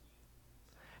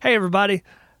Hey, everybody.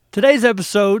 Today's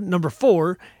episode, number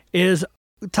 4, is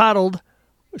titled,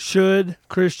 Should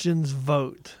Christians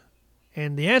Vote?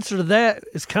 And the answer to that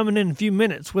is coming in a few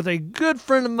minutes with a good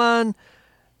friend of mine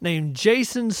named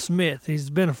Jason Smith. He's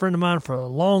been a friend of mine for a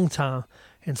long time.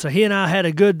 And so he and I had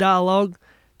a good dialogue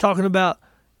talking about,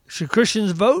 should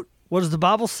Christians vote? What does the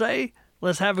Bible say?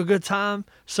 Let's have a good time.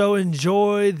 So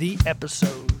enjoy the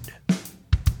episode.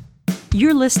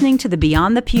 You're listening to the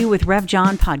Beyond the Pew with Rev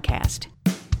John podcast.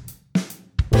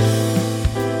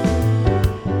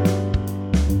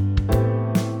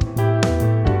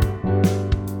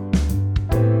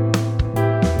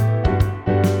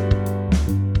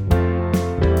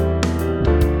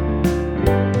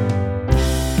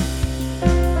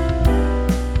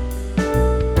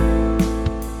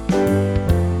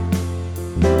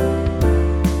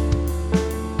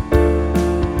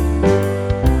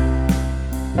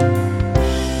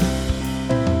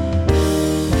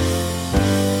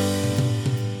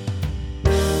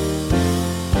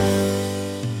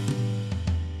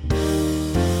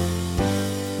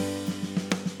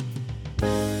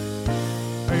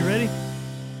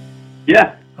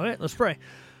 Yeah. All right, let's pray.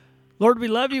 Lord, we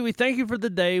love you. We thank you for the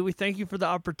day. We thank you for the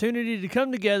opportunity to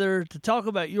come together to talk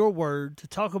about your word, to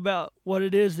talk about what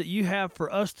it is that you have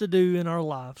for us to do in our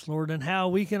lives, Lord, and how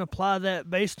we can apply that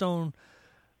based on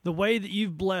the way that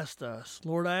you've blessed us.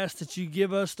 Lord, I ask that you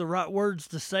give us the right words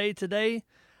to say today.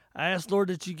 I ask, Lord,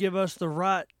 that you give us the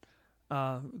right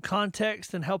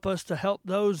context and help us to help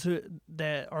those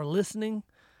that are listening.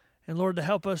 And, Lord, to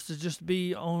help us to just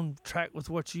be on track with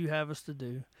what you have us to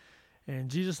do. In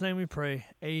Jesus' name we pray,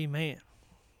 amen.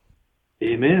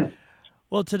 Amen.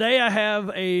 Well, today I have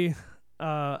a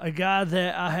guy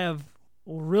that I have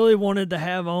really wanted to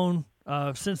have on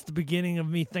since the beginning of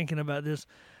me thinking about this.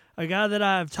 A guy that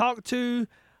I have talked to,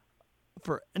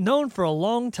 known for a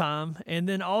long time, and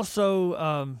then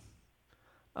also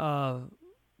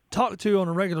talked to on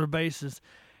a regular basis.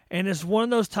 And it's one of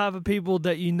those type of people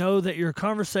that you know that your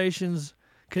conversations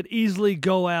could easily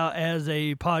go out as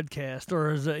a podcast or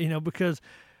as a, because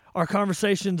our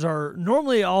conversations are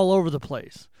normally all over the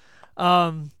place.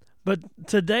 But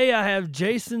today I have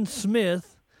Jason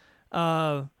Smith,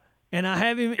 and I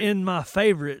have him in my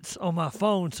favorites on my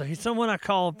phone. So he's someone I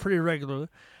call pretty regularly.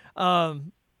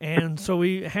 And so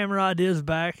we hammer ideas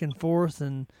back and forth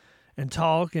and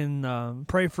talk and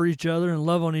pray for each other and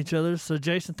love on each other. So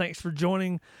Jason, thanks for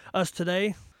joining us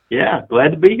today. Yeah,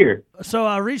 glad to be here. So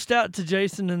I reached out to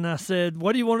Jason and I said,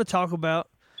 what do you want to talk about?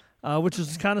 Which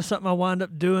is kind of something I wind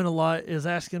up doing a lot, is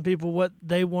asking people what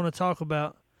they want to talk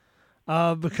about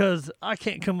because I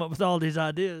can't come up with all these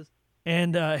ideas.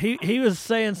 And he was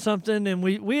saying something, and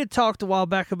we had talked a while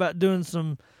back about doing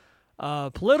some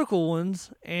political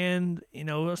ones, and, so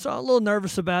I was a little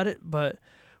nervous about it. But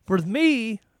for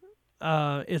me,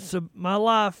 my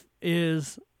life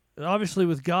is obviously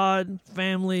with God,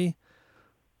 family,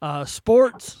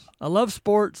 sports. I love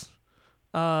sports.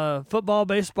 Football,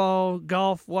 baseball,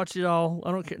 golf, watch it all.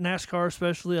 I don't care, NASCAR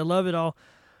especially. I love it all.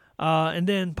 And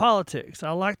then politics. I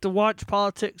like to watch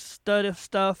politics, study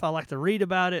stuff. I like to read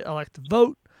about it. I like to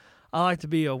vote. I like to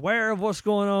be aware of what's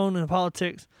going on in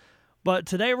politics. But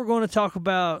today we're going to talk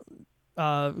about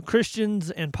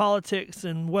Christians and politics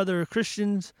and whether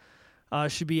Christians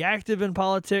should be active in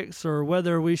politics or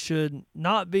whether we should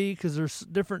not be, because there's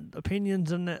different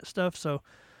opinions in that stuff. So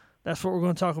that's what we're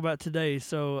going to talk about today.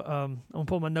 So I'm going to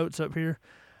pull my notes up here.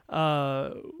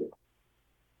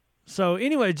 So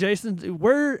anyway, Jason,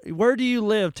 where do you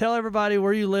live? Tell everybody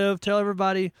where you live. Tell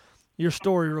everybody your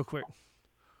story real quick.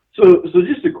 So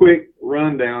just a quick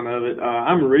rundown of it.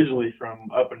 I'm originally from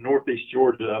up in northeast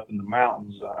Georgia, up in the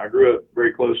mountains. I grew up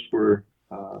very close to where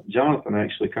Jonathan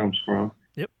actually comes from.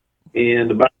 Yep.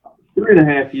 And about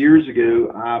 3.5 years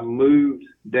ago, I moved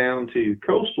down to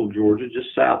coastal Georgia,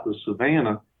 just south of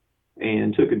Savannah,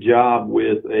 and took a job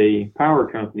with a power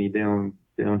company down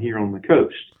here on the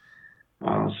coast.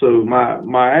 So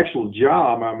my actual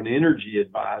job, I'm an energy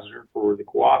advisor for the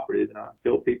cooperative, and I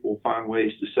help people find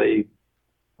ways to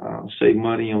save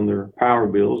money on their power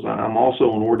bills. I'm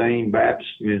also an ordained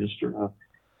Baptist minister. I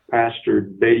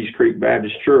pastored Beatties Creek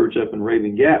Baptist Church up in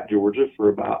Raven Gap, Georgia, for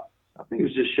about, I think it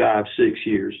was just shy of 6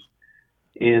 years.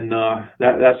 And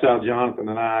that's how Jonathan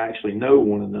and I actually know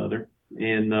one another.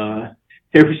 And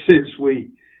ever since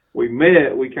we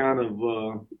met, we kind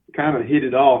of hit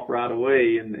it off right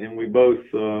away, and we both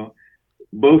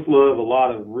love a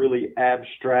lot of really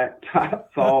abstract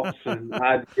type thoughts and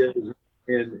ideas.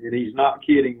 And he's not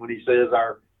kidding when he says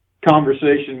our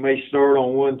conversation may start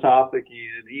on one topic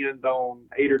and end on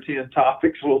 8 or 10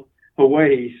 topics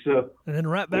away. So and then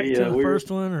right back to the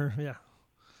first one, or yeah.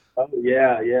 Oh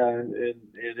yeah, and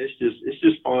it's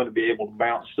just fun to be able to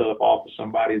bounce stuff off of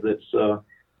somebody that's for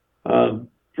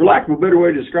lack of a better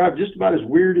way to describe, just about as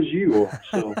weird as you are.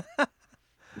 So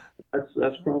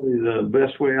that's probably the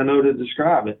best way I know to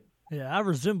describe it. Yeah, I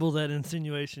resemble that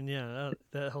insinuation. Yeah,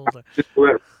 that whole thing.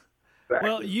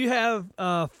 Well, you have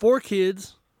 4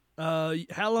 kids.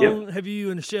 How long have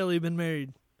you and Shelly been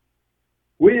married?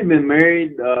 We have been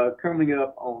married coming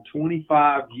up on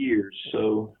 25 years,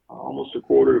 so almost a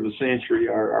quarter of a century.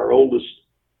 Our oldest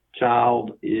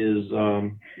child is,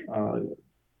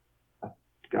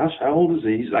 gosh, how old is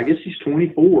he? I guess he's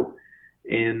 24.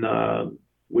 And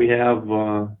we have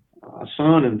a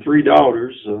son and 3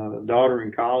 daughters. A daughter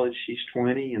in college, she's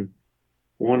 20, and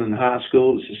one in high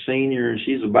school that's a senior, and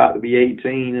she's about to be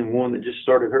 18, and one that just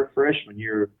started her freshman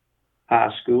year of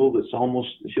high school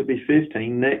she'll be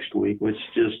 15 next week, which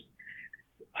just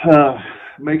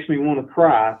makes me want to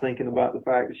cry thinking about the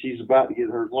fact that she's about to get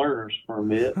her learner's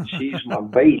permit. She's my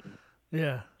baby.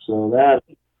 Yeah. So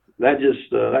that just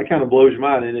that kind of blows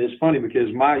my mind. And it's funny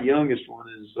because my youngest one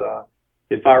is,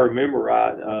 if I remember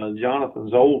right,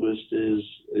 Jonathan's oldest is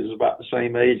about the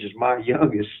same age as my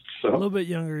youngest. So a little bit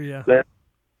younger, yeah.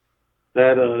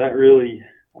 That really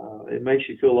it makes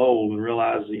you feel old and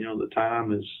realize that, the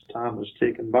time is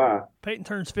ticking by. Peyton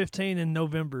turns 15 in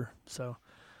November, so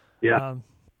yeah.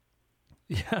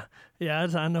 Yeah,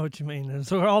 I know what you mean. And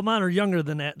so all mine are younger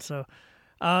than that.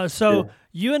 So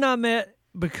you and I met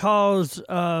because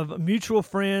of mutual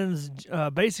friends,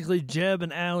 basically Jeb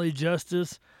and Allie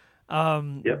Justice.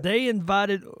 They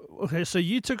invited. Okay, so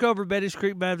you took over Betty's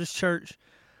Creek Baptist Church.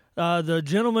 The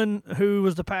gentleman who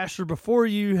was the pastor before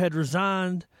you had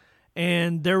resigned,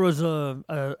 and there was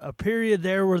a period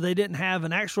there where they didn't have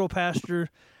an actual pastor.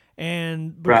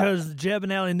 And because Jeb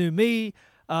and Allie knew me,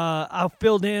 I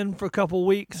filled in for a couple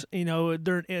weeks.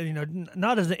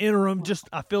 Not as an interim, just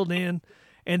I filled in,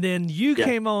 and then you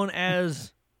came on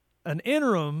as an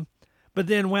interim, but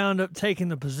then wound up taking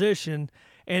the position.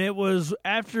 And it was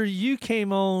after you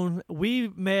came on, we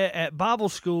met at Bible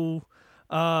school.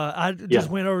 I just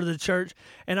went over to the church,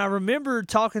 and I remember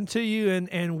talking to you,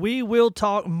 and we will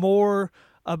talk more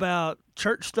about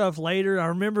church stuff later. I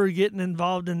remember getting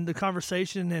involved in the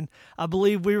conversation, and I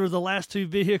believe we were the last 2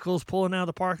 vehicles pulling out of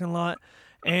the parking lot,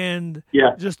 and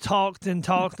just talked, and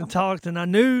I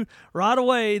knew right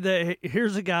away that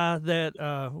here's a guy that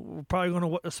we're probably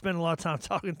going to spend a lot of time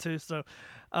talking to. So,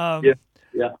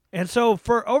 and so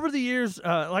for over the years,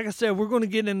 like I said, we're going to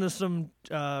get into some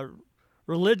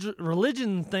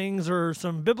religion things or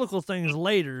some biblical things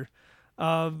later.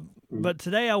 But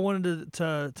today I wanted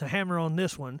to hammer on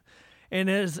this one, and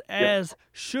as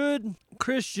should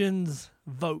Christians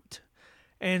vote,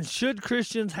 and should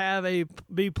Christians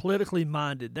be politically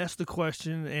minded? That's the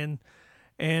question,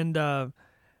 and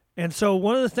so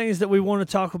one of the things that we want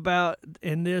to talk about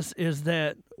in this is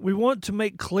that we want to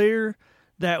make clear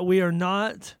that we are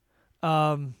not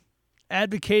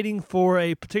advocating for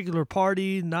a particular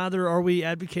party. Neither are we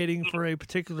advocating for a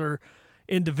particular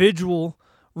individual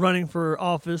running for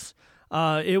office.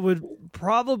 It would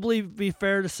probably be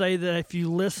fair to say that if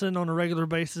you listen on a regular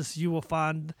basis, you will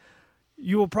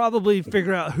probably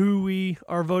figure out who we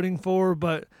are voting for,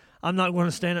 but I'm not going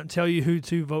to stand up and tell you who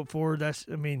to vote for.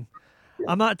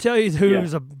 I might tell you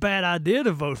who's a bad idea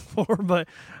to vote for, but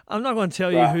I'm not going to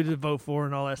tell you who to vote for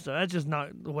and all that stuff. That's just not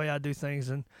the way I do things.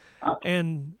 And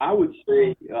I would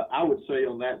say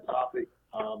on that topic,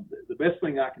 the best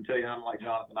thing I can tell you, I'm like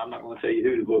Jonathan, I'm not going to tell you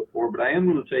who to vote for, but I am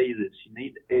going to tell you this: you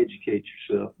need to educate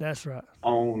yourself. That's right.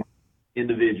 On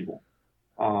individual.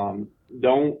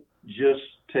 Don't just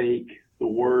take the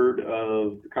word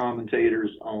of the commentators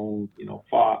on,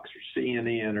 Fox or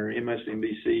CNN or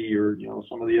MSNBC or,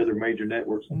 some of the other major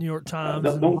networks. New York Times.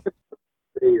 Don't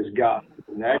say is God.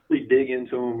 Actually dig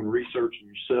into them and research them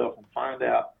yourself and find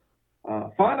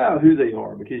out who they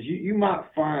are, because you might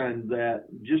find that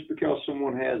just because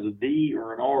someone has a D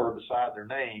or an R beside their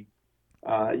name,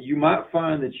 you might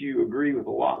find that you agree with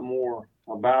a lot more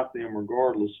about them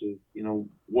regardless of,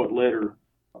 what letter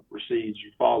precedes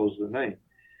or follows their name.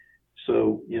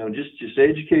 So, just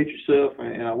educate yourself,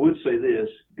 and I would say this: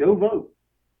 go vote.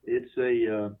 It's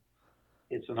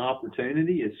an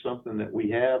opportunity. It's something that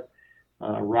we have,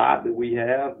 right that we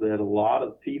have that a lot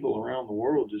of people around the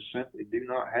world just simply do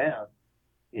not have.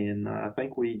 And I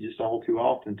think we just all too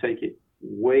often take it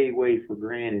way, way for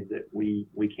granted that we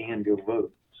can go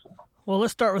vote. So. Well,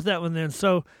 let's start with that one then.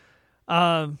 So,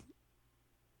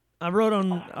 I wrote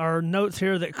on our notes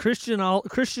here that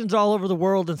Christians all over the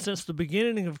world and since the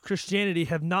beginning of Christianity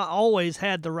have not always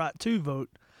had the right to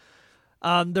vote.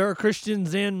 There are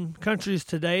Christians in countries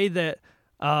today that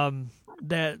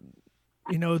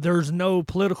there's no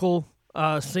political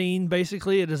scene.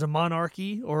 Basically, it is a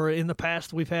monarchy. Or in the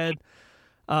past, we've had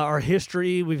our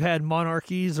history. We've had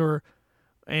monarchies, so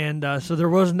there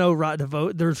was no right to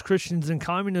vote. There's Christians in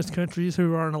communist countries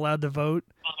who aren't allowed to vote,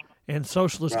 and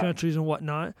socialist countries and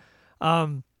whatnot.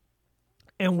 And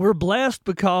we're blessed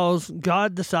because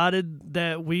God decided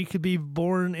that we could be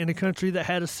born in a country that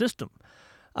had a system.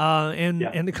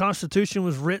 And the Constitution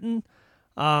was written.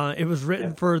 It was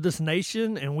written for this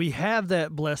nation, and we have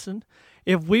that blessing.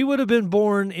 If we would have been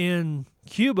born in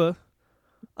Cuba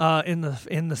in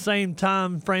the same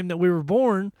time frame that we were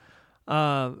born,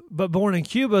 but born in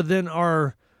Cuba, then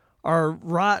our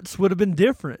rights would have been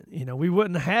different. We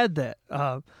wouldn't have had that.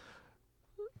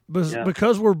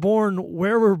 Because we're born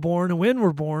where we're born and when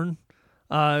we're born,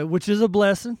 which is a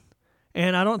blessing.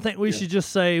 And I don't think we should just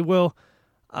say, well,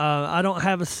 I don't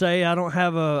have a say, I don't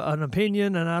have an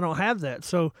opinion, and I don't have that.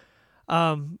 So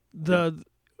in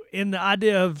the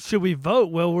idea of should we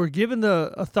vote, well, we're given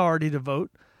the authority to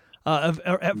vote.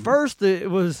 At first,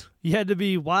 it was you had to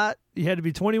be white, you had to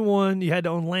be 21, you had to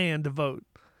own land to vote.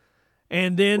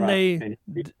 And then they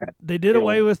did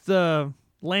away with the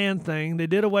land thing. They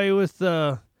did away with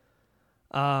the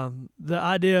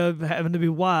idea of having to be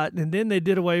white, and then they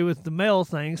did away with the male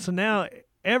thing. So now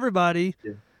everybody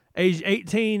age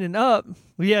 18 and up,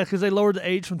 because they lowered the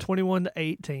age from 21 to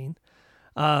 18,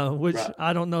 which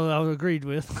I don't know I agreed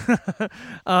with.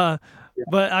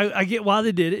 But I get why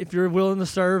they did it. If you're willing to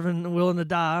serve and willing to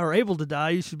die or able to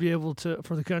die, you should be able to,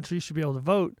 for the country, you should be able to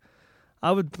vote.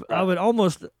 I would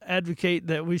almost advocate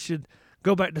that we should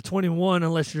go back to 21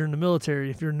 unless you're in the military.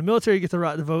 If you're in the military, you get the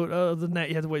right to vote. Other than that,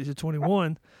 you have to wait till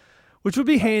 21, which would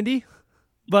be handy,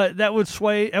 but that would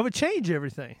change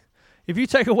everything. If you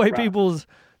take away people's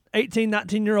 18,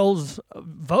 19-year-olds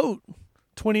vote,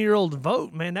 20-year-olds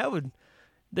vote, man, that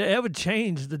would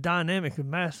change the dynamic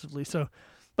massively. So,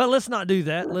 but let's not do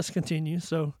that. Let's continue.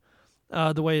 So,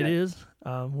 the way it is,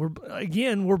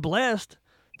 we're blessed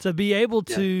to be able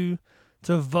to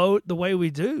vote the way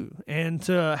we do and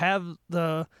to have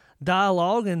the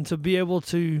dialogue and to be able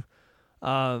to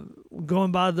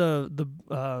going by the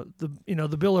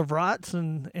Bill of Rights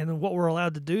and what we're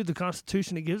allowed to do, the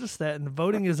Constitution, it gives us that, and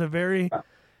voting is a very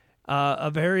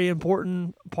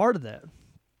important part of that.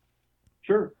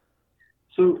 Sure.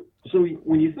 So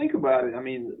when you think about it, I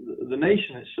mean, the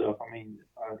nation itself, I mean,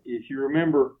 if you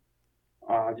remember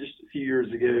just a few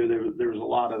years ago, there was a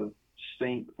lot of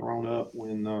stink thrown up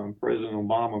when President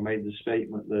Obama made the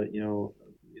statement that, the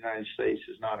United States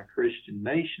is not a Christian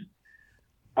nation.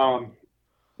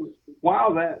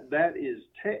 While that is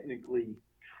technically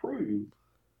true,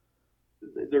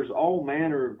 there's all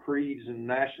manner of creeds and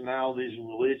nationalities and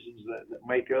religions that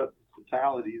make up the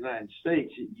totality of the United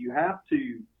States. You have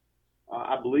to,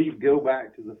 I believe, go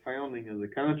back to the founding of the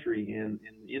country and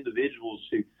the individuals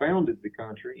who founded the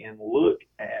country and look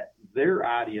at their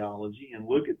ideology and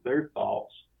look at their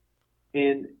thoughts.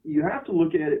 And you have to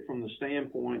look at it from the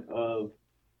standpoint of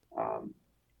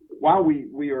while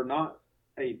we are not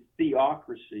a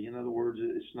theocracy, in other words,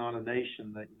 it's not a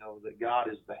nation that that God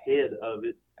is the head of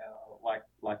it,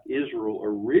 like Israel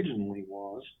originally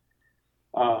was.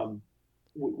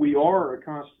 We are a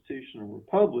constitutional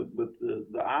republic, but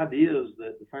the ideas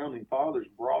that the founding fathers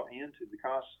brought into the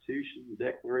Constitution, the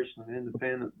Declaration of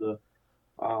Independence,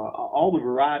 all the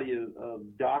variety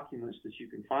of documents that you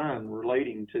can find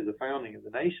relating to the founding of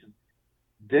the nation,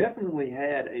 definitely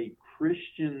had a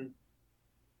Christian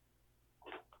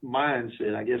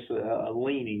mindset, I guess, a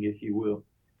leaning, if you will.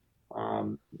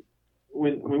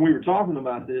 When we were talking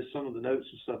about this, some of the notes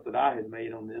and stuff that I had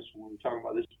made on this, when we were talking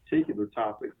about this particular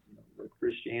topic,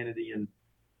 Christianity and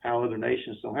how other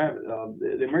nations don't have it,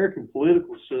 the American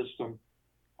political system,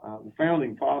 the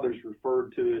founding fathers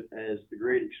referred to it as the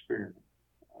Great Experiment.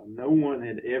 No one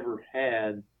had ever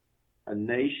had a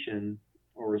nation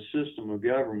or a system of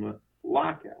government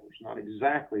like ours, not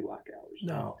exactly like ours.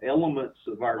 No. Now, elements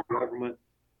of our government,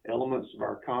 elements of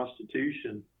our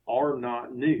Constitution are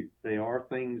not new. They are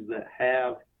things that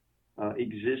have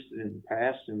existed in the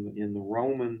past in the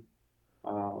Roman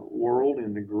world,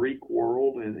 in the Greek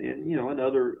world, and in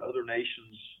other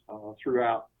nations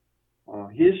throughout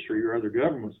history, or other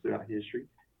governments throughout history.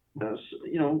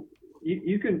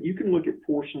 You can look at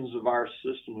portions of our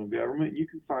system of government. You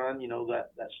can find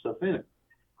that stuff in it.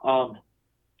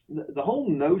 The whole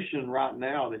notion right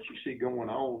now that you see going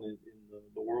on in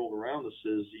the world around us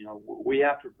is we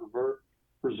have to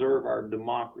preserve our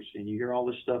democracy, and you hear all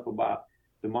this stuff about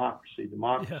democracy.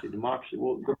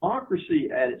 Well, democracy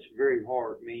at its very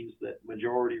heart means that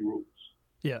majority rules.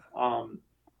 Yeah.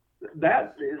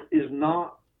 That is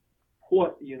not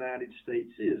what the United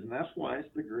States is, and that's why it's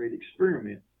the great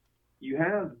experiment. You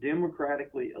have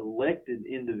democratically elected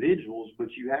individuals,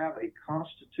 but you have a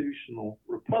constitutional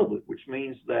republic, which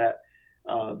means that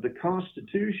the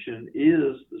Constitution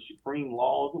is the supreme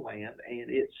law of the land, and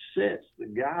it sets the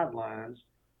guidelines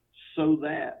so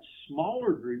that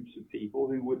smaller groups of people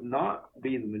who would not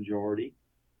be the majority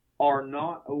are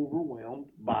not overwhelmed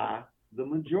by the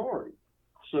majority.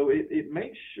 So it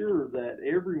makes sure that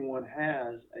everyone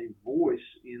has a voice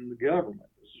in the government.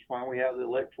 This is why we have the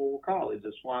Electoral College.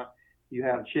 That's why you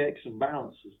have checks and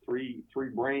balances, three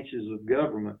branches of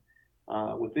government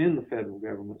within the federal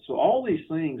government. So all these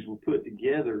things were put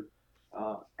together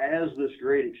as this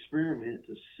great experiment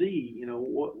to see,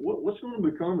 what's going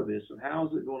to become of this, and how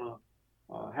is it going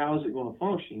to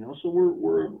function? So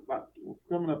we're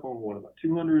coming up on about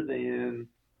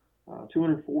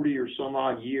 240 or some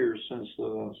odd years since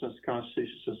the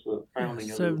Constitution, since the founding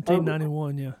of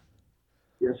 1791, yeah,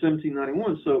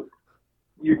 1791. So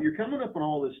you're coming up on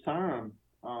all this time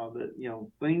that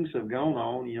things have gone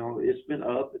on. It's been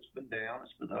up, it's been down,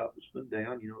 it's been up, it's been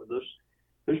down.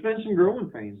 There's been some growing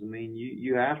pains. I mean,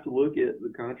 you have to look at the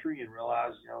country and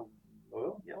realize,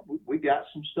 we got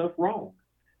some stuff wrong.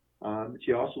 But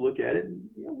you also look at it and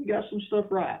we got some stuff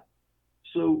right.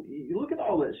 So you look at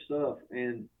all that stuff,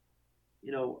 and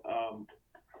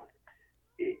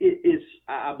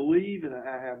I believe, and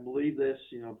I have believed this,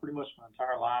 pretty much my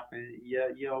entire life. And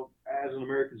as an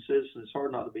American citizen, it's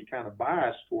hard not to be kind of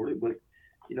biased toward it. But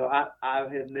I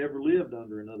have never lived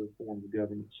under another form of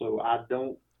government, so I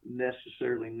don't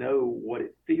necessarily know what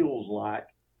it feels like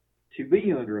to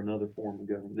be under another form of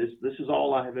government. This is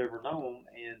all I have ever known,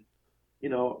 and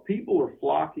people are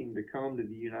flocking to come to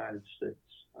the United States.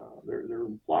 They're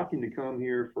flocking to come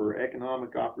here for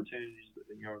economic opportunities.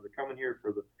 They're coming here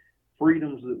for the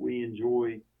freedoms that we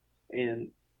enjoy. And,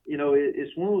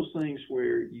 it's one of those things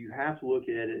where you have to look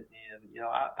at it, and,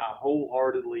 I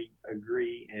wholeheartedly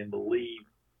agree and believe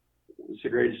it's the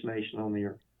greatest nation on the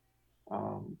earth.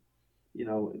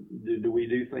 Do we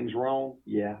do things wrong?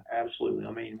 Yeah, absolutely.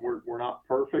 I mean, we're not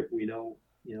perfect. I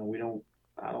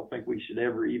don't think we should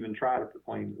ever even try to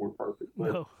proclaim we're perfect.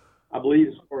 But no. I believe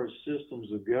as far as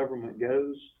systems of government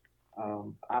goes,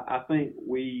 I think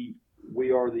we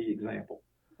are the example.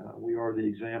 We are the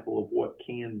example of what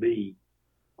can be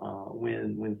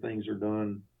when things are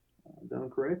done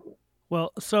correctly.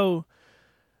 Well, so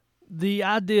the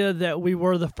idea that we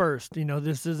were the first,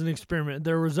 this is an experiment.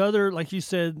 There was other, like you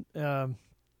said,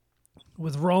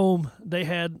 with Rome, they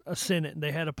had a Senate,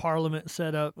 they had a parliament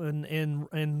set up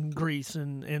in Greece,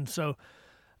 and so.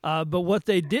 But what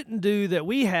they didn't do that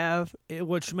we have,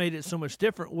 which made it so much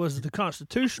different, was the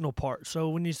constitutional part. So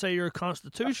when you say you're a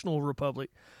constitutional republic,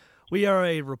 we are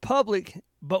a republic,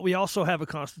 but we also have a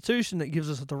constitution that gives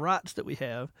us the rights that we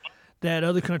have that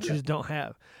other countries don't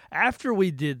have. After we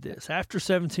did this, after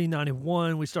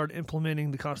 1791, we started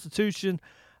implementing the Constitution.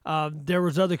 There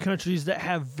was other countries that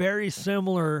have very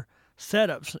similar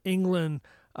setups. England,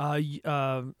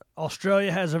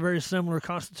 Australia has a very similar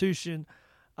constitution.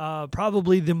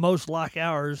 Probably the most like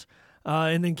ours,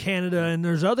 and then Canada, and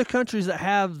there's other countries that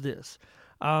have this.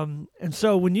 And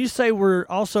so when you say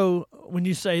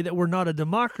that we're not a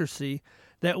democracy,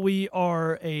 that we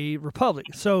are a republic.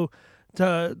 So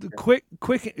the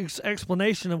quick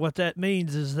explanation of what that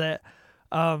means is that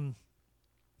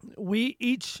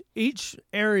each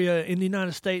area in the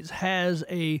United States has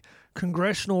a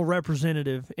congressional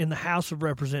representative in the House of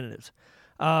Representatives.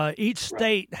 Each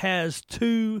state has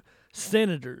 2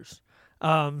 senators.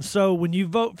 So when you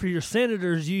vote for your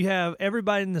senators, you have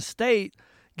everybody in the state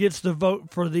gets to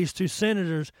vote for these 2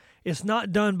 senators. It's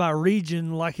not done by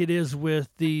region like it is with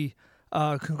the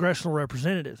congressional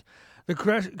representatives. The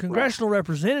congressional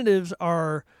representatives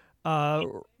are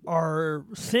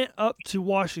sent up to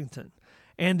Washington.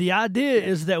 And the idea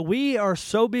is that we are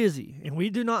so busy and we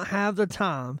do not have the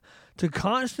time to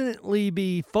constantly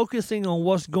be focusing on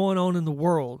what's going on in the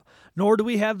world, nor do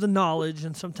we have the knowledge,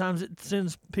 and sometimes it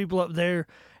sends people up there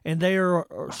and they are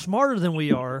smarter than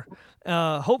we are,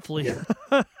 hopefully,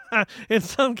 in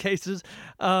some cases,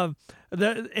 and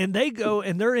they go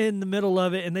and they're in the middle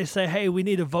of it and they say, hey, we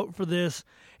need to vote for this.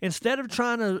 Instead of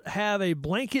trying to have a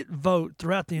blanket vote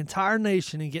throughout the entire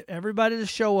nation and get everybody to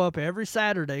show up every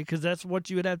Saturday, because that's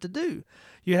what you would have to do.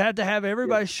 You'd have to have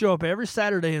everybody show up every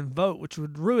Saturday and vote, which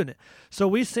would ruin it. So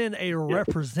we send a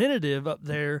representative up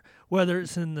there, whether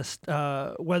it's in the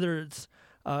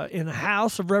in the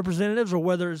House of Representatives or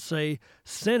whether it's a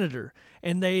senator,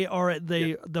 and they are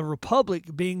the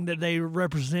republic, being that they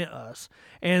represent us.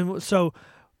 And so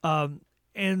on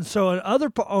the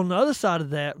other side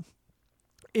of that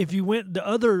if you went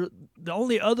the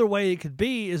only other way it could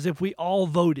be is if we all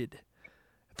voted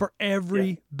for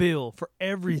every bill, for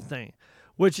everything.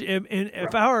 Which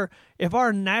if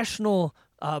our national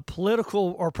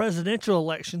political or presidential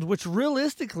elections, which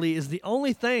realistically is the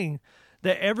only thing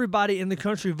that everybody in the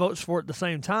country votes for at the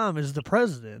same time, is the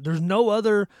president. There's no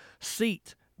other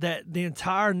seat that the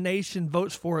entire nation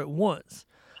votes for at once.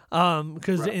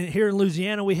 Because here in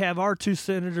Louisiana, we have our 2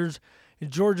 senators. In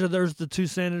Georgia, there's the 2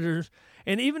 senators.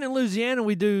 And even in Louisiana,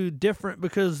 we do different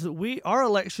because our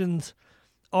elections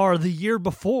are the year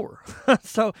before.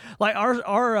 So like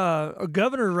our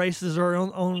governor races are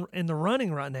on in the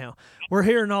running right now. We're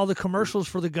hearing all the commercials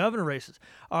for the governor races.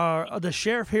 The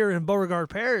sheriff here in Beauregard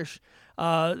Parish,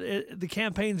 the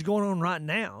campaign's going on right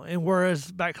now. And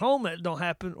whereas back home it don't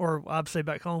happen, or I'd say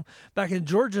back home, back in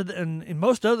Georgia and in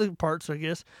most other parts, I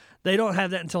guess, they don't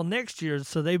have that until next year.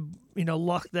 So they,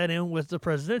 lock that in with the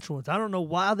presidential ones. I don't know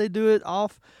why they do it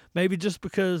off. Maybe just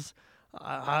because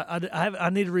I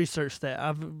need to research that.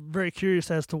 I'm very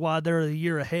curious as to why they're a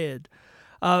year ahead.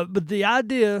 But the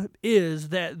idea is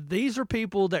that these are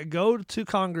people that go to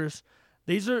Congress.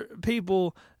 These are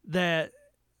people that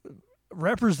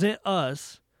represent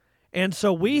us. And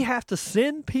so we have to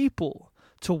send people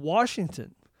to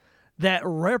Washington that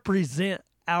represent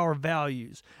our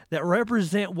values, that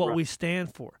represent what we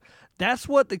stand for. That's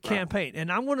what the campaign,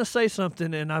 and I'm going to say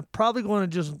something, and I'm probably going to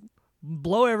just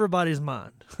blow everybody's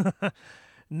mind.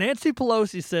 Nancy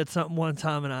Pelosi said something one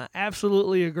time, and I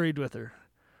absolutely agreed with her.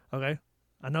 Okay,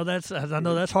 I know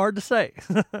that's hard to say,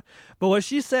 but what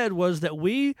she said was that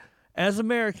we, as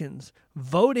Americans,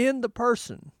 vote in the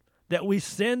person that we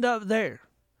send up there,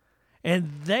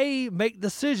 and they make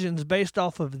decisions based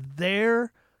off of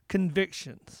their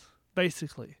convictions,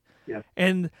 basically. Yeah.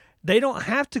 And they don't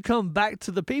have to come back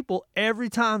to the people every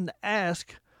time to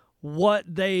ask what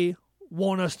they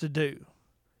want us to do,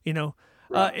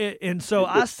 and so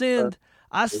I send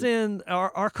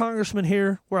our congressman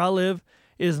here where I live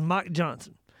is Mike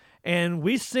Johnson, and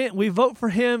we vote for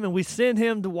him and we send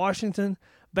him to Washington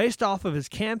based off of his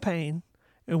campaign,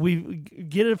 and we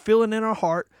get a feeling in our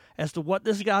heart as to what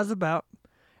this guy's about,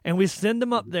 and we send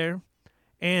him up there,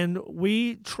 and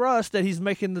we trust that he's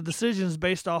making the decisions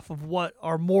based off of what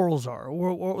our morals are,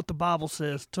 or what the Bible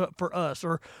says for us,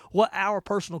 or what our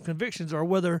personal convictions are,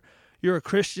 whether you're a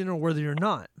Christian or whether you're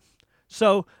not.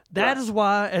 So that is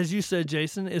why, as you said,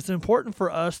 Jason, it's important for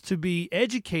us to be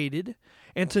educated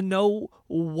and to know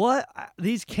what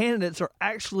these candidates are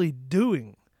actually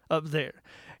doing up there.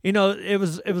 It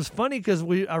was funny because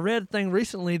I read a thing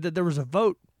recently that there was a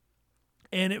vote,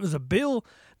 and it was a bill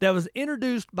that was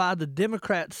introduced by the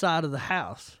Democrat side of the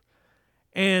House,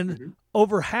 and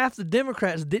over half the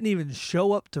Democrats didn't even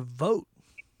show up to vote.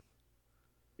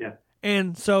 Yeah.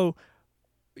 And so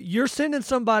you're sending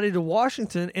somebody to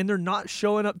Washington, and they're not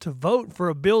showing up to vote for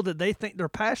a bill that they think they're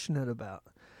passionate about.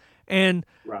 And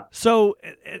so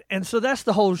that's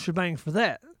the whole shebang for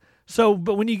that. So,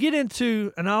 but when you get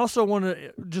into, and I also want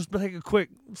to just take a quick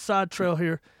side trail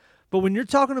here, but when you're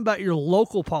talking about your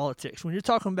local politics, when you're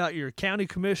talking about your county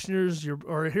commissioners,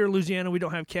 or here in Louisiana, we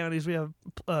don't have counties, we have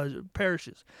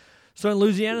parishes. So in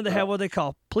Louisiana, they have what they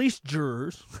call police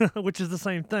jurors, which is the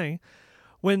same thing.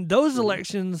 When those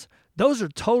elections, those are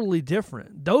totally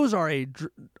different. Those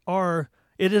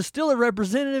it is still a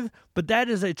representative, but that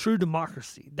is a true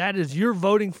democracy. That is, you're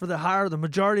voting for the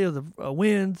majority of the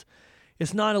wins.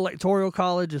 It's not electoral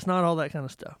college. It's not all that kind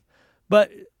of stuff.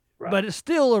 But it's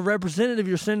still a representative.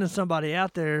 You're sending somebody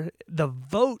out there. The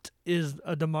vote is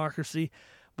a democracy.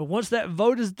 But once that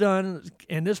vote is done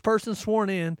and this person's sworn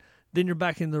in, then you're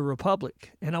back in the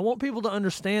republic. And I want people to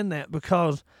understand that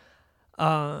because,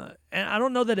 and I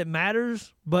don't know that it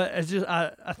matters, but it's just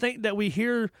I think that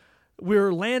we're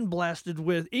land blasted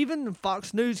with, even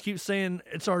Fox News keeps saying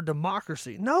it's our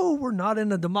democracy. No, we're not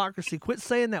in a democracy. Quit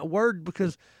saying that word,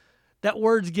 because that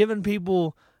word's giving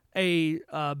people a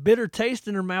bitter taste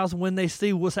in their mouths when they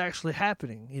see what's actually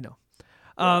happening,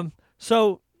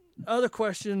 So, other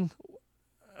question.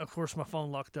 Of course, my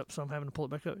phone locked up, so I'm having to pull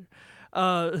it back up here.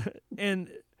 And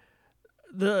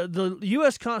the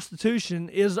U.S. Constitution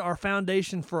is our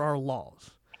foundation for our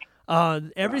laws.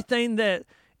 Everything that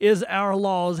is our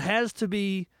laws has to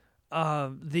be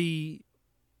has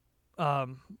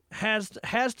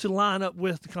to line up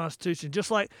with the Constitution,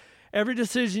 just like every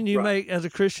decision you make as a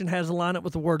Christian has to line up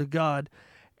with the Word of God.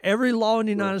 Every law in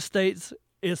the United States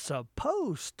is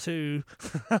supposed to,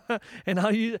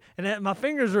 and my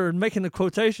fingers are making the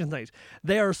quotation things.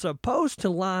 They are supposed to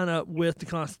line up with the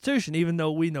Constitution, even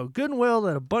though we know good and well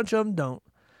that a bunch of them don't.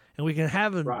 And we can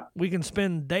we can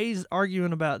spend days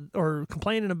arguing about or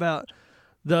complaining about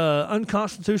the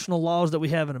unconstitutional laws that we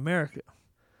have in America.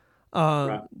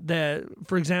 Right. That,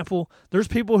 for example, there's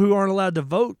people who aren't allowed to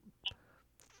vote.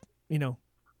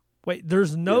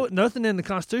 There's nothing in the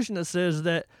Constitution that says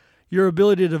that your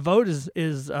ability to vote is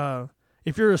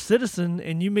if you're a citizen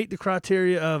and you meet the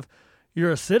criteria of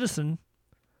you're a citizen,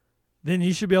 then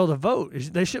you should be able to vote.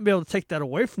 They shouldn't be able to take that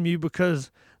away from you because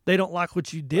they don't like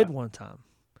what you did one time,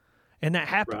 and that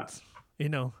happens.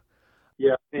 Right.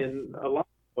 Yeah, and a lot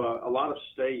of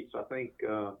states, I think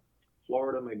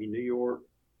Florida, maybe New York,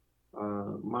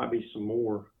 might be some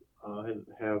more,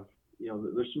 have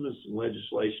there's some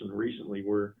legislation recently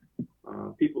where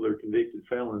people that are convicted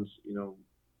felons,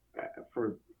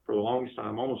 for the longest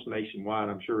time, almost nationwide,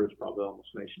 I'm sure it's probably almost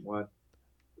nationwide,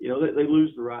 they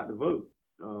lose the right to vote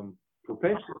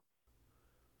perpetually.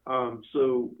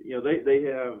 So they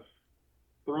have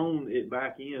thrown it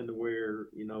back in to where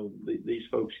these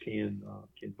folks can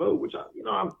vote, which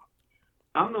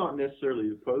I'm not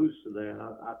necessarily opposed to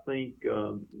that. I think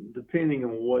depending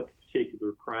on what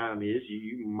particular crime is,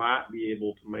 you might be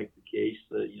able to make the case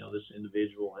that this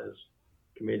individual has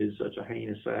committed such a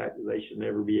heinous act that they should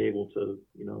never be able to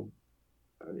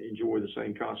enjoy the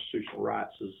same constitutional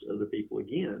rights as other people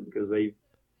again because they've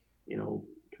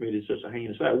committed such a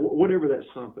heinous act. Whatever that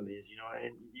something is,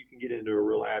 and you can get into a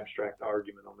real abstract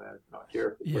argument on that if you're not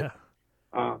careful. Yeah.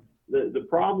 But, the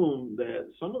problem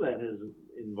that some of that has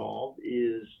involved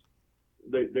is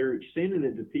they're extending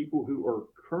it to people who are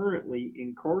currently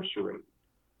incarcerated.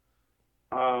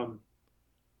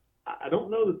 I don't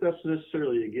know that that's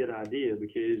necessarily a good idea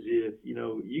because if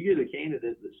you get a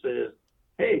candidate that says,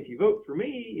 "Hey, if you vote for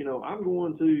me, I'm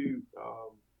going to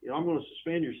I'm going to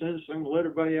suspend your sentence. I'm going to let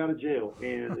everybody out of jail,"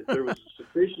 and if there was a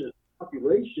sufficient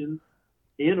population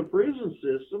in a prison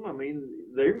system, I mean,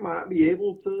 they might be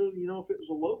able to, if it was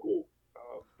a local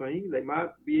thing, they might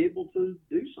be able to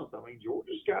do something. I mean,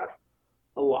 Georgia's got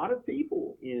a lot of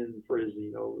people in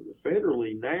prison,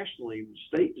 federally, nationally,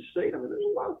 state to state. I mean, there's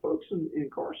a lot of folks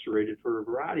incarcerated for a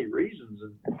variety of reasons.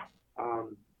 And,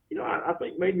 I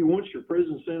think maybe once your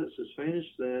prison sentence is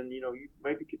finished, then, you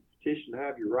maybe could petition to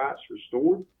have your rights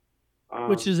restored.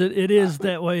 Which is it is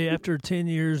that way after 10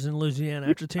 years in Louisiana.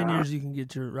 After 10 years, you can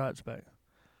get your rights back.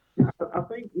 I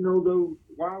think, though,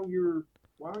 while you're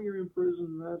in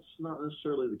prison, that's not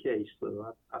necessarily the case.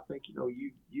 Though I think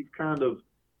you've kind of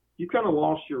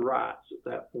lost your rights at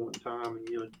that point in time, and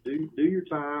do your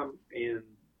time, and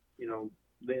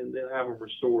then have them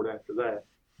restored after that.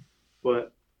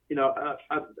 But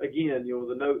again,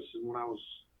 the notes, and when I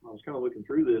was kind of looking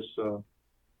through this,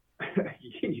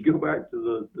 you go back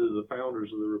to the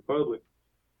founders of the republic.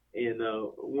 And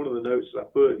one of the notes I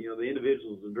put, the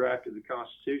individuals that drafted the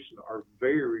Constitution are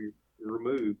very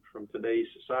removed from today's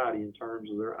society in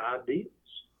terms of their ideals.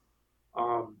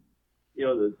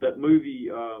 That movie,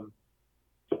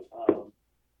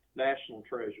 National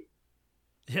Treasure.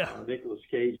 Yeah. Nicolas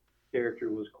Cage's character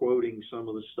was quoting some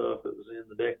of the stuff that was in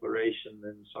the Declaration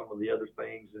and some of the other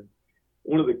things. And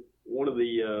one of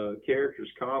the characters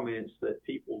comments that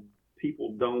people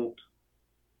don't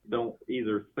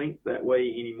either think that way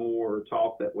anymore or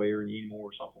talk that way or anymore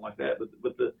or something like that.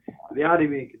 But the idea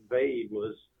being conveyed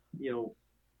was,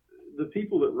 the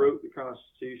people that wrote the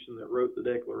Constitution, that wrote the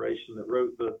Declaration, that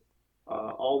wrote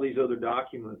all these other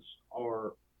documents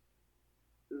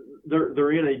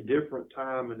they're in a different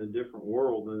time and a different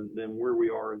world than where we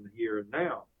are in the here and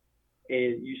now.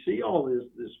 And you see all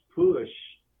this push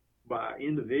by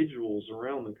individuals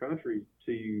around the country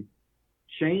to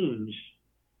change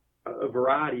a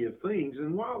variety of things.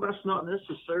 And while that's not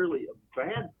necessarily a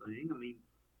bad thing, I mean,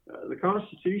 the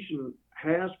Constitution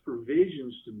has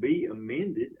provisions to be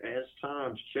amended as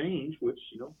times change, which,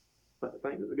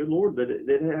 thank the good Lord that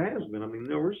it has been. I mean,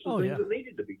 there were some things that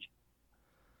needed to be changed.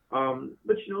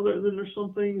 But, then there's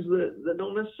some things that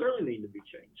don't necessarily need to be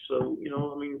changed. So,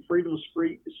 freedom of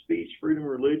speech, freedom of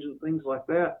religion, things like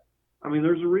that. I mean,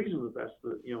 there's a reason that's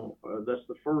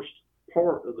the first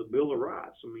part of the Bill of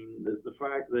Rights. I mean, the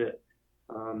fact that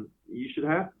you should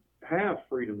have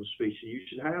freedom of speech and you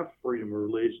should have freedom of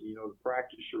religion, to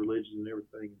practice your religion and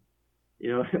everything.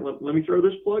 Let me throw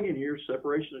this plug in here.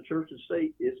 Separation of church and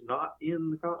state is not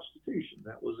in the Constitution.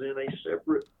 That was in a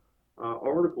separate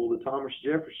article that Thomas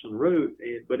Jefferson wrote,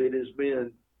 but it has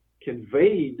been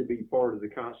conveyed to be part of the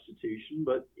Constitution.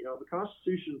 But, the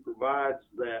Constitution provides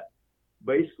that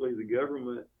basically the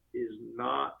government is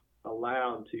not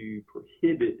allowed to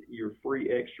prohibit your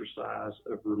free exercise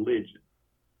of religion.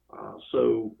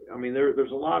 So, I mean,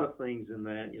 there's a lot of things in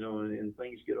that, and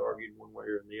things get argued one way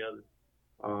or the other.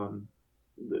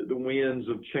 the winds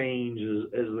of change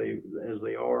as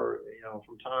they are,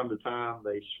 from time to time,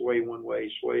 they sway one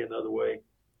way, sway another way.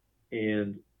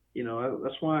 And,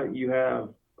 that's why you have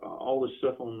all this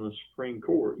stuff on the Supreme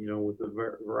Court, with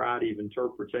the variety of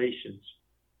interpretations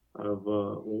of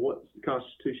what's the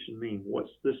Constitution mean?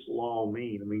 What's this law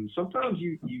mean? I mean, sometimes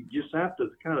you just have to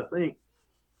kind of think,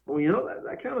 well,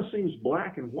 that kind of seems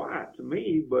black and white to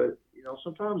me, but,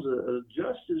 sometimes a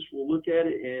justice will look at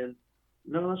it and,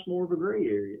 no, that's more of a gray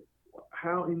area.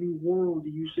 How in the world do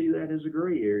you see that as a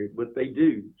gray area? But they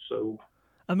do. So,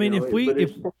 I mean,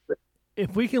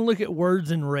 if we can look at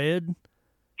words in red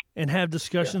and have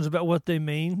discussions about what they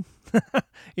mean,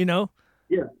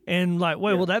 yeah, and like,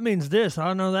 well, that means this.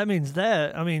 I know that means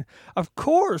that. I mean, of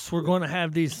course, we're going to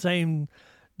have these same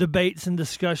debates and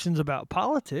discussions about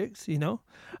politics.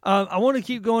 I want to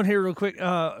keep going here real quick. One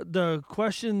of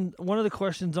the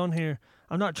questions on here.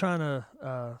 I'm not trying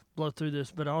to blow through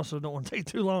this, but I also don't want to take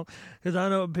too long because I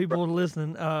know people are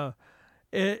listening.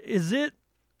 Is it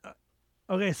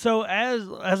okay? So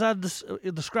as I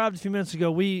described a few minutes ago,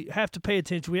 we have to pay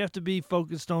attention. We have to be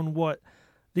focused on what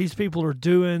these people are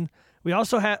doing. We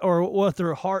also have, or what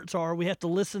their hearts are. We have to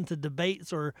listen to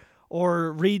debates or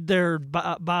read their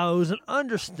bios and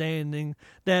understanding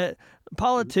that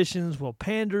politicians will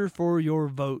pander for your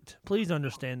vote. Please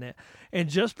understand that. And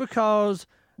just because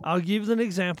I'll give you an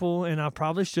example, and I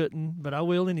probably shouldn't, but I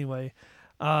will anyway.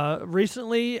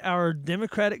 Recently, our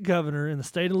Democratic governor in the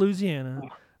state of Louisiana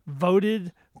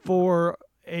voted for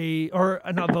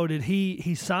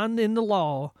he signed into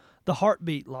law the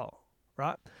heartbeat law,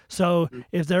 right? So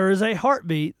if there is a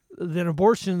heartbeat, then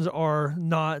abortions are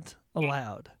not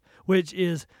allowed, which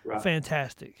is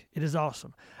fantastic. It is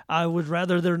awesome. I would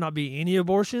rather there not be any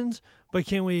abortions, but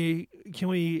can we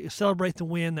celebrate the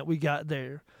win that we got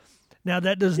there? Now,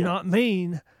 that does not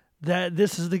mean that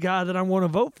this is the guy that I want to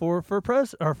vote for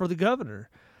president or for the governor.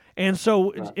 And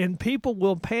so, and people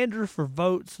will pander for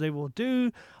votes. They will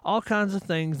do all kinds of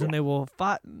things, and they will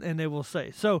fight, and they will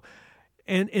say. So,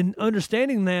 and in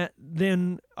understanding that,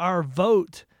 then our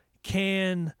vote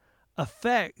can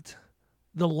affect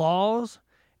the laws,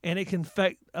 and it can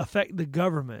affect the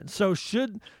government. So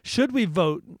should we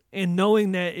vote in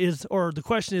knowing that the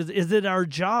question is it our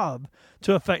job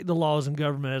to affect the laws and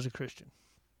government as a Christian?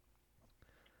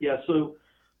 Yeah, so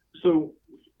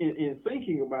in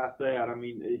thinking about that, I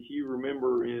mean, if you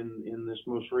remember in this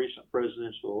most recent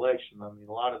presidential election, I mean,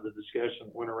 a lot of the discussion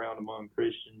went around among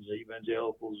Christians,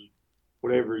 evangelicals,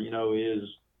 whatever, is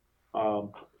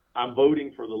I'm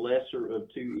voting for the lesser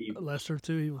of two evils. Lesser of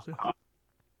two evils, yeah.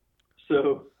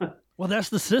 So, well, that's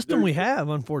the system we have,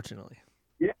 unfortunately.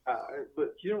 Yeah,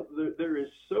 but there is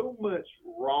so much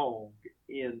wrong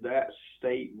in that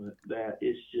statement that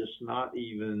it's just not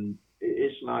even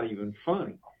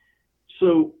funny.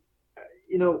 So,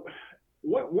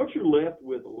 what you're left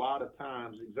with a lot of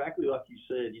times, exactly like you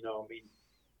said,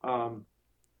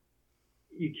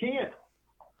 you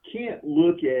can't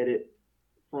look at it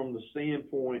from the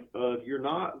standpoint of you're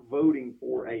not voting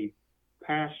for a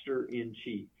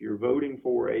pastor-in-chief. You're voting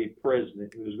for a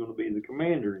president who is going to be the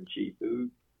commander-in-chief,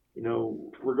 who,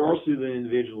 regardless of who the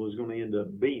individual is going to end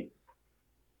up being.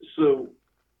 So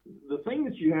the thing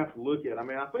that you have to look at, I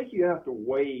mean, I think you have to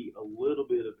weigh a little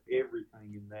bit of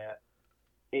everything in that.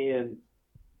 And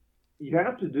you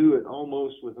have to do it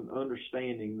almost with an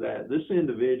understanding that this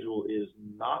individual is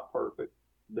not perfect.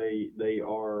 They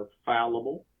are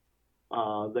fallible.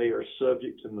 They are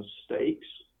subject to mistakes.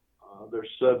 They're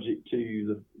subject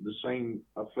to the same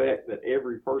effect that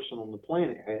every person on the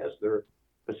planet has. They're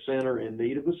a sinner in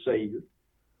need of a Savior.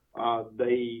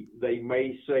 They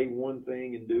may say one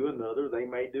thing and do another. They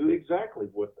may do exactly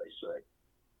what they say.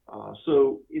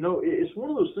 So, it's one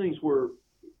of those things where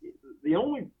the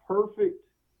only perfect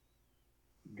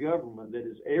government that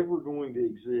is ever going to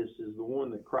exist is the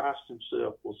one that Christ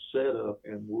himself will set up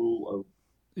and rule over.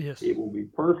 Yes. It will be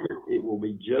perfect, it will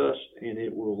be just, and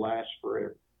it will last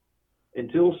forever.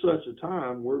 Until such a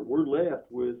time, we're left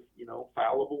with,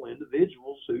 fallible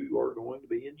individuals who are going to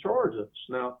be in charge of us.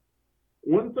 Now,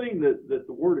 one thing that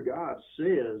the Word of God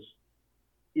says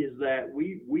is that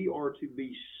we are to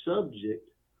be subject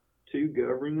to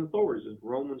governing authorities. In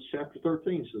Romans chapter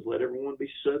 13 says, let everyone be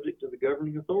subject to the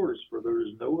governing authorities, for there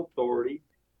is no authority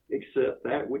except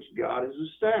that which God has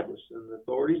established. And the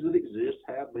authorities that exist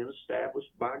have been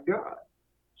established by God.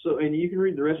 So, and you can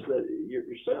read the rest of that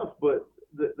yourself, but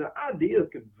the idea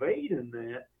conveyed in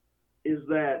that is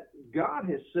that God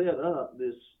has set up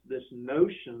this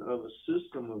notion of a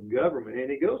system of government, and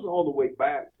it goes all the way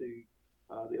back to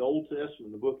the Old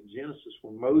Testament, the book of Genesis,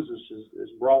 when Moses has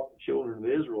brought the children of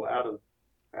Israel out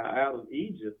of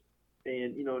Egypt.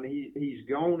 and and he's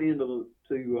gone into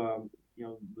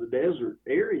the desert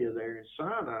area there in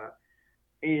Sinai,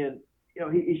 and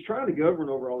he's trying to govern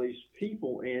over all these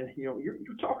people, and you're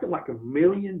talking like 1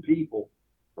 million people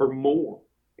or more,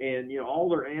 and all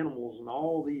their animals and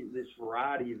all this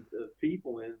variety of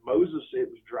people. And Moses, it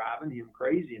was driving him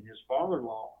crazy, and his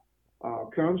father-in-law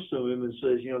comes to him and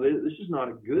says, this is not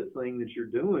a good thing that you're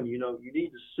doing. You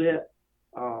need to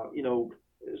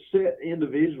set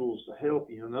individuals to help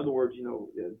you. In other words,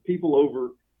 people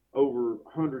over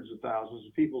hundreds of thousands,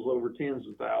 and people over tens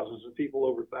of thousands, and people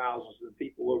over thousands, and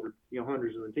people over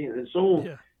hundreds and tens, and so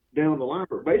on down the line.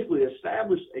 But basically,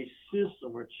 establish a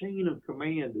system or chain of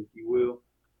command, if you will,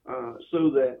 so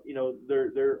that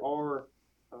there are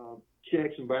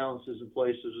checks and balances in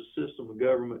place. There's a system of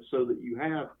government so that you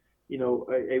have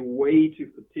a way to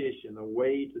petition, a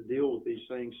way to deal with these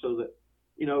things, so that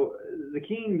the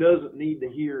king doesn't need to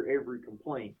hear every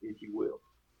complaint, if you will.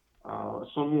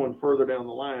 Someone further down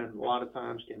the line, a lot of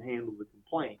times, can handle the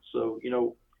complaint. So,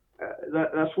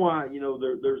 that's why,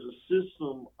 there's a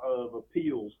system of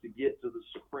appeals to get to the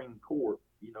Supreme Court.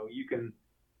 You can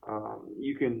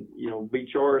be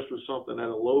charged with something at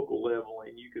a local level,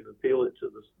 and you can appeal it to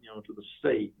the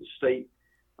state. The state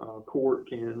court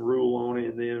can rule on it,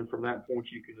 and then from that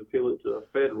point you can appeal it to a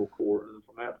federal court, and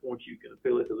from that point you can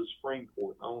appeal it to the Supreme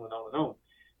Court, and on and on and on.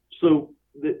 So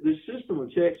the system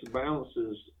of checks and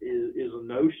balances is a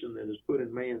notion that is put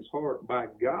in man's heart by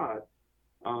God,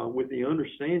 with the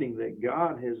understanding that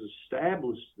God has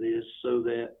established this so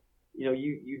that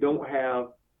you don't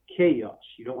have chaos,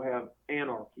 you don't have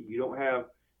anarchy, you don't have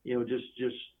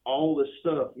just all this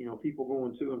stuff, people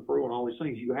going to and fro and all these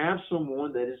things. You have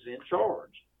someone that is in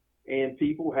charge, and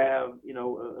people have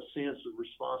a sense of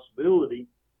responsibility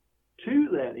to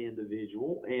that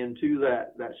individual and to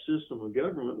that system of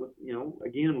government, with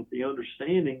again, with the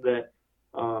understanding that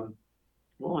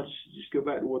let's just go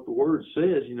back to what the word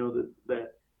says,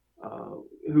 that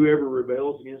whoever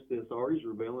rebels against the authorities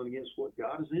rebelling against what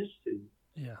God has instituted.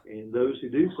 Yeah. And those who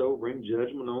do so bring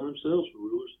judgment on themselves. For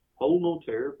rulers hold no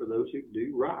terror for those who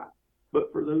do right,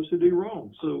 but for those who do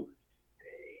wrong. So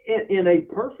in a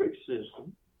perfect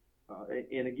system,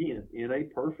 and again, in a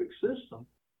perfect system,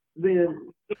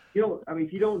 then, if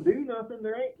you don't do nothing,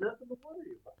 there ain't nothing to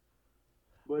worry about.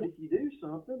 But if you do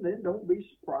something, then don't be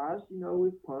surprised,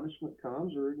 if punishment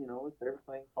comes, or, if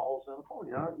everything falls down upon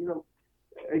you.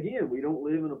 Again, we don't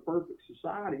live in a perfect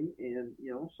society, and,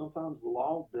 sometimes the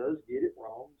law does get it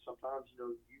wrong. Sometimes,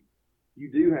 you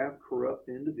do have corrupt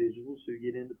individuals who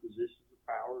get into positions of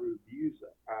power, who abuse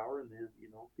that power, and then,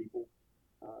 people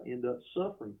end up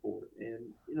suffering for it.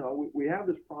 And, we have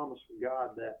this promise from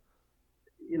God that,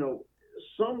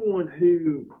 someone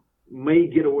who may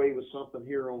get away with something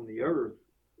here on the earth,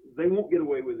 they won't get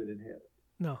away with it in heaven.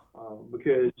 No.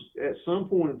 Because at some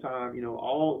point in time,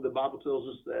 all the Bible tells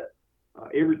us that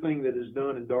everything that is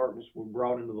done in darkness will be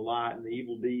brought into the light, and the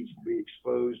evil deeds will be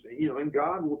exposed. And, and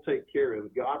God will take care of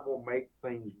it. God will make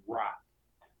things right.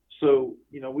 So,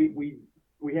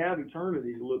 we have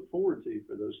eternity to look forward to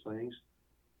for those things.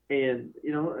 And,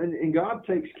 and God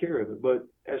takes care of it. But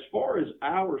as far as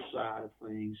our side of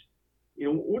things,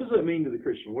 what does that mean to the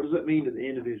Christian? What does that mean to the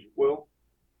individual? Well,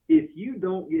 if you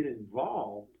don't get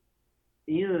involved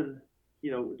in,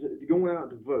 going out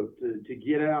to vote, to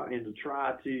get out and to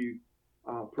try to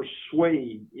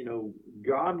persuade,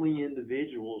 godly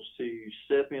individuals to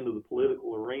step into the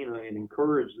political arena and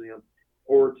encourage them,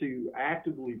 or to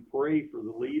actively pray for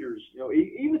the leaders,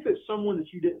 even if it's someone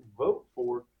that you didn't vote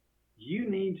for, you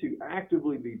need to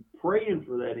actively be praying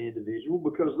for that individual,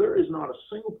 because there is not a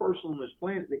single person on this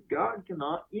planet that God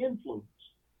cannot influence.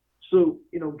 So,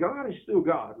 God is still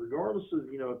God, regardless of,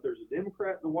 if there's a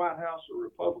Democrat in the White House or a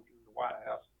Republican in the White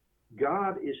House.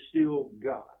 God is still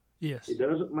God. Yes. It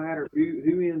doesn't matter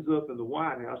who ends up in the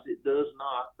White House. It does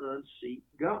not unseat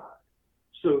God.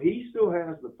 So he still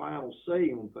has the final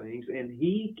say on things, and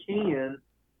he can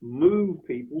move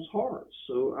people's hearts.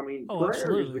 So, prayer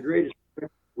absolutely. is the greatest weapon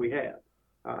we have.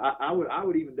 I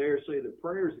would even dare say that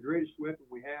prayer is the greatest weapon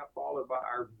we have, followed by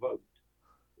our vote.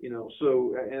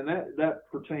 So, and that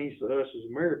pertains to us as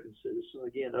American citizens.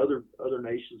 Again, other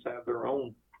nations have their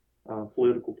own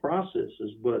political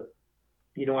processes, but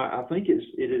I think it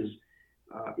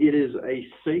is a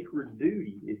sacred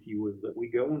duty, if you would, that we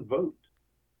go and vote,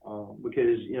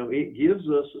 because it gives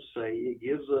us a say. It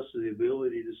gives us the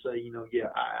ability to say,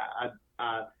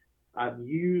 I've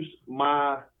used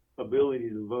my ability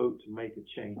to vote to make a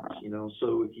change.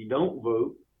 So if you don't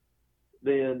vote,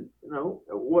 then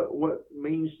what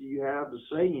means do you have to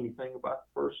say anything about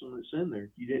the person that's in there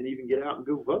if you didn't even get out and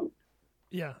go vote?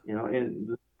 Yeah.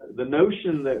 And the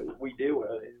notion that we deal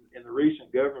with in the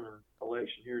recent governor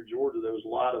election here in Georgia, there was a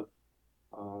lot of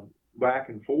back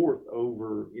and forth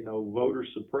over, voter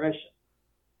suppression.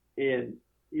 And,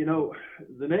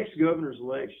 the next governor's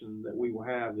election that we will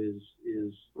have is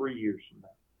 3 years from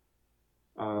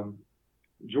now.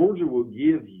 Georgia will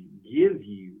give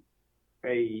you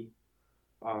an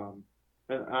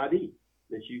ID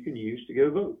that you can use to go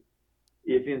vote.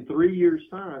 If in 3 years'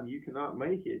 time you cannot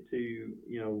make it to,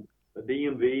 a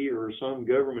DMV or some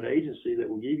government agency that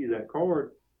will give you that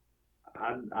card,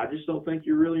 I just don't think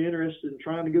you're really interested in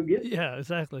trying to go get it. Yeah,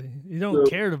 exactly. You don't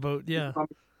care to vote. Yeah.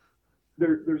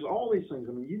 There's all these things.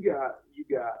 I mean, you got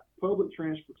public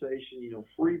transportation,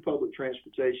 free public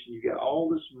transportation. You got all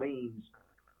this means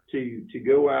to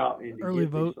go out and to early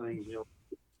get vote. These things.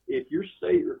 If your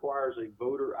state requires a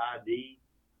voter ID,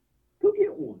 go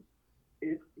get one.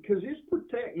 Because it's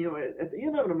protect. At the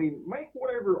end of it, I mean, make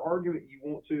whatever argument you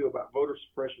want to about voter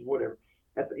suppression, whatever.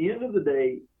 At the end of the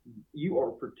day, you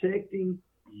are protecting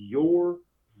your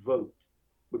vote.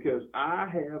 Because I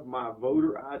have my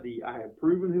voter ID, I have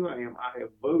proven who I am, I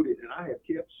have voted, and I have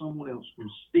kept someone else from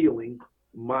stealing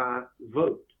my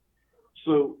vote.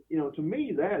 So, to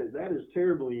me, that is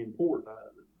terribly important.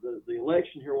 The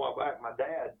election here a while back, my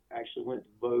dad actually went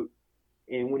to vote,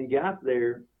 and when he got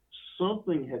there,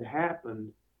 something had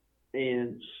happened,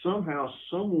 and somehow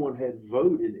someone had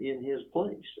voted in his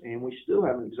place, and we still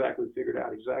haven't exactly figured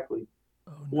out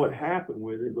what happened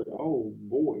with it. But oh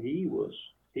boy, he was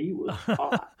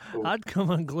hot. So, I'd come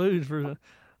unglued for.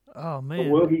 Oh man.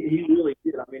 Well, he really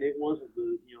did. I mean, it wasn't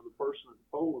the person at the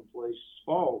polling place's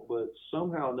fault, but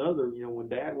somehow or another, when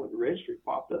Dad went to register, it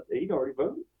popped up that he'd already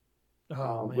voted.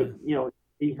 Oh man. But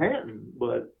he hadn't.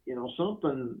 But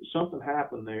something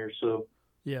happened there. So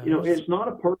yeah, it's not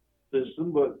a perfect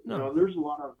system, but no. There's a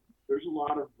lot of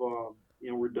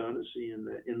redundancy in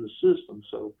the system.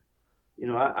 So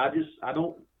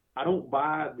I don't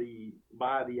buy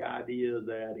the idea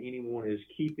that anyone is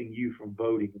keeping you from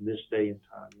voting in this day and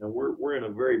time. We're in a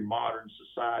very modern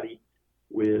society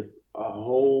with a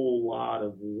whole lot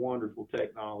of wonderful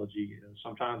technology.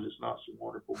 Sometimes it's not so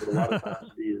wonderful, but a lot of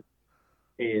times it is.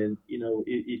 And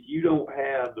if you don't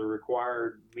have the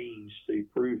required means to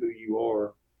prove who you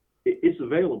are, it's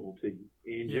available to you,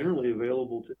 and generally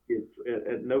available to you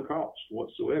at no cost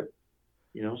whatsoever.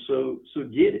 So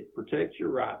get it. Protect your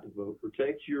right to vote.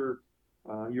 Protect your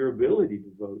ability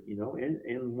to vote.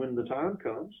 And when the time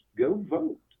comes, go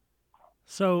vote.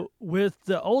 So with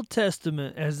the Old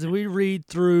Testament, as we read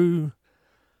through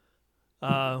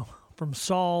from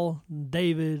Saul,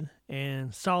 David,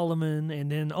 and Solomon,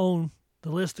 and then on the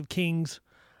list of kings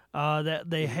that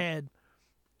they had,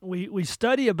 we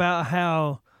study about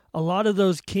how a lot of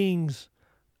those kings,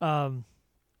 the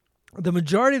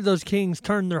majority of those kings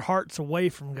turned their hearts away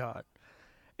from God.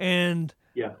 And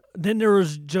then there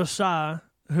was Josiah,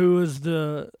 who was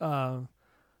the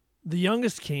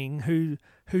youngest king who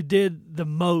did the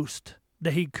most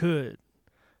that he could.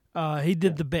 He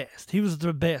did the best. He was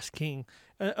the best king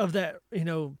of that,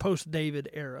 post-David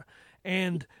era.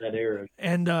 And that era.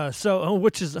 And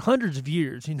which is hundreds of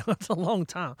years, it's a long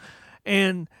time.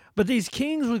 But these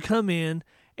kings would come in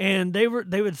and they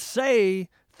would say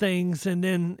things, and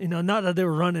then, not that they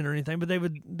were running or anything, but they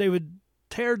would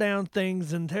tear down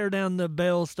things and tear down the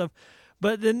Baal stuff.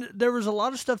 But then there was a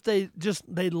lot of stuff they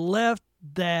left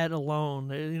that alone.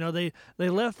 They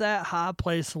left that high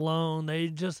place alone. They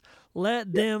just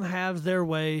let them have their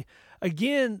way.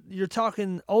 Again, you're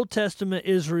talking Old Testament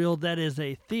Israel. That is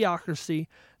a theocracy.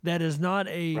 That is not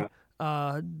a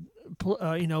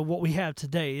what we have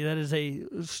today. That is a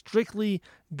strictly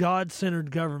God-centered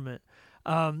government.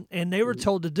 And they were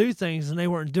told to do things, and they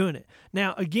weren't doing it.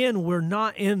 Now, again, we're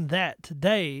not in that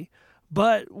today.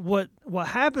 But what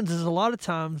happens is a lot of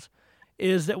times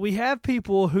is that we have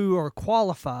people who are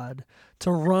qualified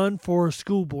to run for a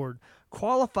school board,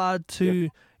 qualified to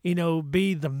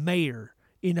be the mayor,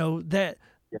 that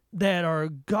are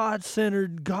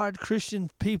God-centered, God-Christian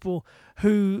people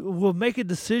who will make a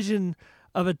decision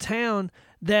of a town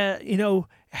that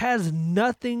has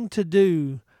nothing to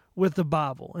do with the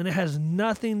Bible, and it has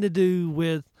nothing to do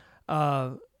with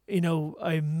a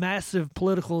massive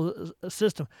political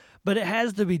system, but it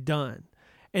has to be done.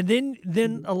 And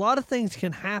then a lot of things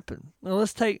can happen. Now,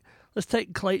 let's take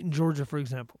Clayton, Georgia, for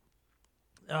example.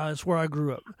 It's where I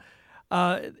grew up.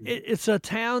 It's a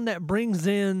town that brings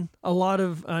in a lot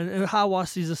of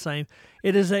Hiawatha's the same.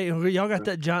 It is y'all got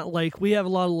that giant lake. We have a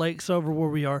lot of lakes over where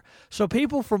we are. So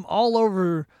people from all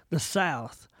over the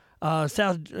South,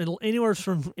 anywhere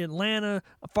from Atlanta,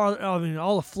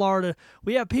 all of Florida,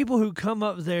 we have people who come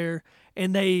up there,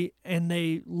 and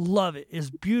they love it. It's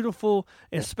beautiful,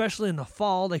 especially in the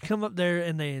fall. They come up there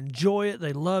and they enjoy it.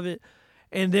 They love it.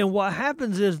 And then what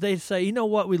happens is they say, you know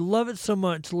what, we love it so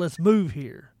much, let's move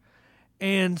here.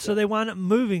 And so they wind up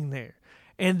moving there.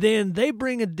 And then they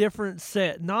bring a different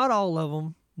set. Not all of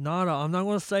them. Not all. I'm not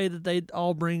going to say that they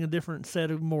all bring a different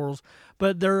set of morals,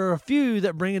 but there are a few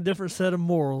that bring a different set of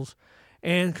morals.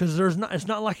 And because it's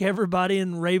not like everybody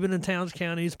in Rabun and Towns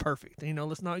County is perfect.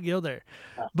 Let's not go there.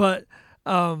 But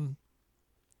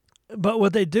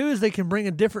what they do is they can bring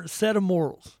a different set of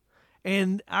morals.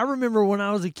 And I remember when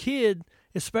I was a kid,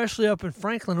 especially up in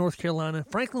Franklin, North Carolina,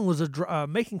 Franklin was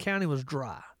Macon County was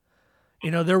dry.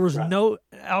 There was no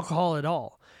alcohol at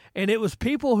all. And it was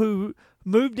people who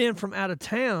moved in from out of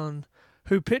town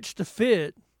who pitched a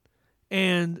fit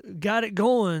and got it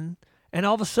going. And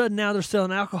all of a sudden now they're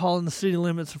selling alcohol in the city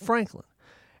limits of Franklin.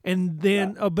 And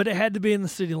then, but it had to be in the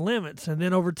city limits. And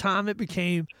then over time it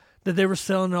became that they were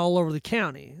selling it all over the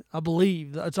county. I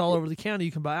believe it's all over the county.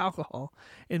 You can buy alcohol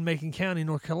in Macon County,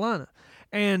 North Carolina.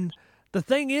 And the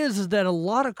thing is that a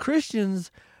lot of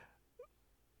Christians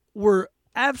were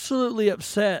absolutely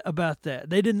upset about that.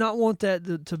 They did not want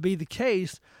that to be the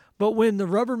case. But when the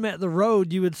rubber met the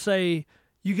road, you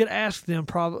could ask them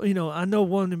probably, I know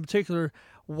one in particular,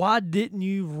 why didn't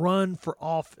you run for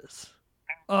office?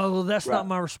 Oh, well, that's not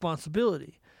my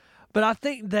responsibility. But I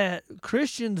think that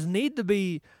Christians need to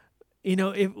be,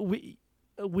 if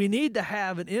we need to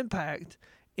have an impact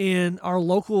in our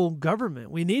local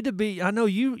government. We need to be. I know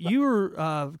you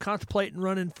were contemplating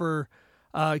running for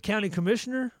county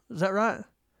commissioner. Is that right?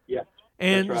 Yeah.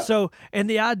 And that's right. so, and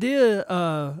the idea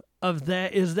of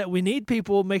that is that we need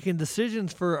people making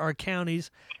decisions for our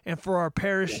counties and for our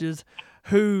parishes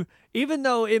who, even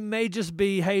though it may just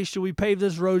be, hey, should we pave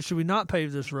this road? Should we not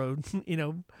pave this road?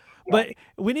 But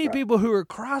we need people who are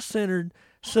cross-centered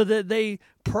so that they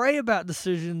pray about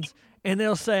decisions and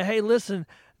they'll say, hey, listen,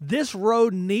 this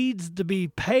road needs to be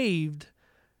paved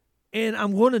and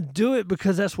I'm going to do it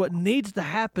because that's what needs to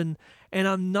happen. And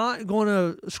I'm not going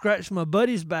to scratch my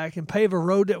buddy's back and pave a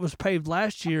road that was paved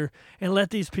last year and let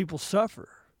these people suffer.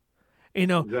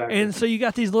 Exactly. And so you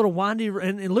got these little windy,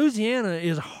 and Louisiana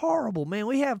is horrible, man.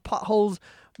 We have potholes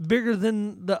bigger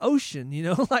than the ocean,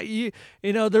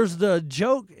 there's the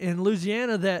joke in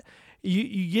Louisiana that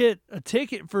you get a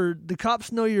ticket for the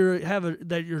cops know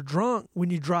that you're drunk when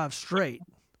you drive straight.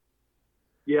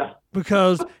 Yeah.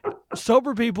 Because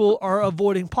sober people are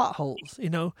avoiding potholes,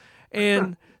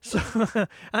 and so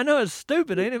I know it's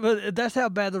stupid, ain't it? But that's how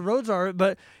bad the roads are.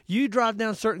 But you drive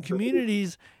down certain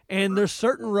communities and there's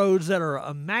certain roads that are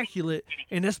immaculate,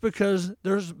 and it's because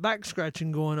there's back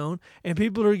scratching going on and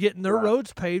people are getting their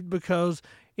roads paved because,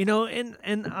 and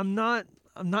I'm not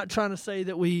trying to say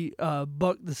that we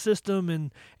buck the system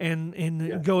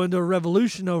and go into a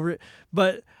revolution over it,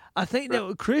 but I think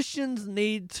that Christians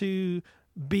need to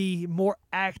be more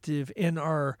active in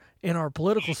our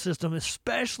political system,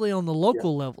 especially on the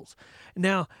local levels.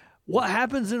 Now, what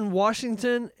happens in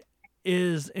Washington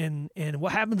is and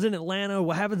what happens in Atlanta,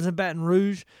 what happens in Baton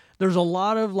Rouge, there's a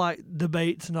lot of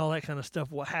debates and all that kind of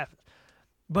stuff. What happens?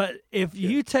 But if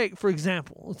you take, for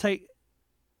example,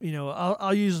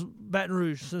 I'll use Baton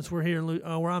Rouge since we're here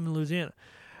where I'm in Louisiana.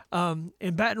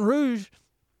 In Baton Rouge,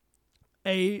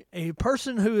 a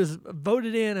person who is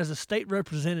voted in as a state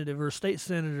representative or a state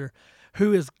senator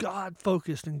who is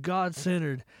God-focused and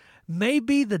God-centered may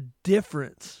be the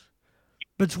difference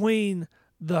between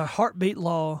the heartbeat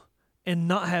law and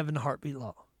not having the heartbeat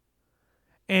law.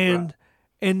 And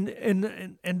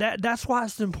that's why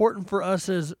it's important for us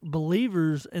as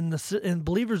believers and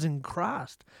believers in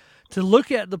Christ to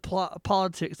look at the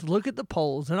politics, to look at the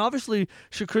polls. And obviously,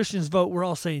 should Christians vote? We're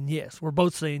all saying yes. We're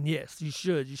both saying yes. You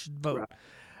should vote.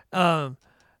 Right.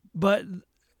 But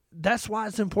that's why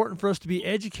it's important for us to be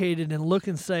educated and look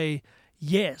and say,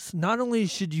 yes, not only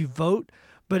should you vote,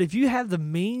 but if you have the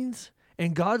means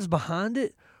and God's behind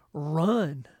it,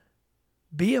 run.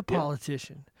 Be a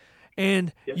politician.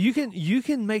 And you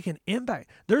can make an impact.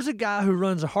 There's a guy who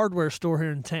runs a hardware store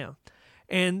here in town.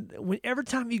 And every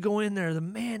time you go in there, the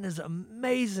man is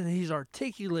amazing. He's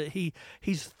articulate.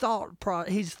 He's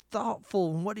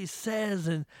thoughtful in what he says.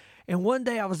 And one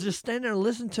day I was just standing there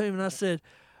listening to him, and I said,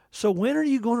 "So when are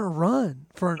you going to run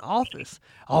for an office?"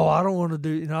 "Oh, I don't want to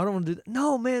do. I don't want to do that."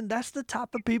 No, man, that's the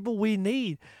type of people we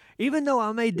need. Even though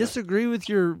I may disagree with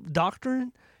your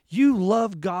doctrine, you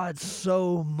love God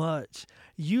so much.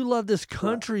 You love this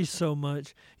country so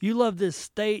much. You love this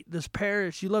state, this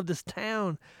parish. You love this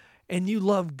town. And you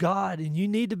love God, and you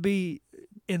need to be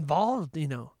involved,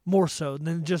 more so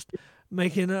than just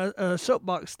making a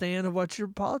soapbox stand of what your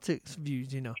politics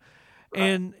views,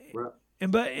 And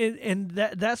And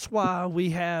that's why we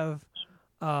have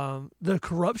the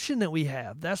corruption that we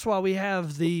have. That's why we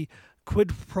have the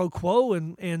quid pro quo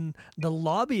and the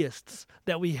lobbyists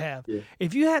that we have. Yeah.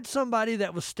 If you had somebody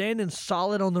that was standing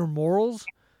solid on their morals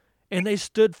and they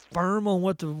stood firm on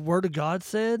what the Word of God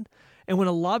said, and when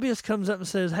a lobbyist comes up and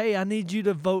says, hey, I need you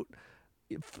to vote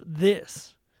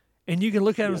this, and you can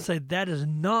look at them and say, that is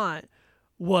not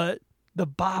what the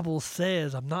Bible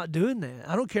says. I'm not doing that.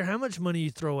 I don't care how much money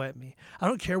you throw at me. I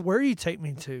don't care where you take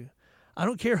me to. I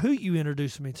don't care who you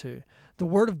introduce me to. The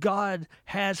Word of God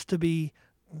has to be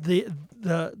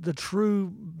the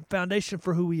true foundation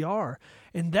for who we are,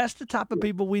 and that's the type of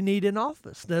people we need in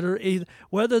office. That are either,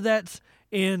 whether that's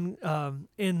in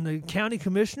the county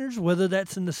commissioners, whether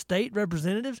that's in the state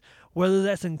representatives, whether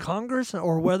that's in Congress,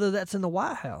 or whether that's in the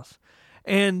White House.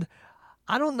 And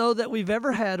I don't know that we've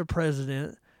ever had a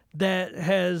president that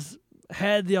has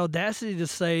had the audacity to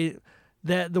say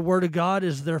that the Word of God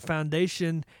is their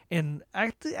foundation, and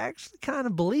actually kind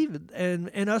of believe it,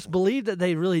 and us believe that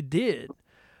they really did.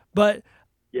 But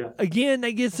again,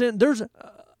 that gets in.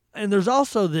 There's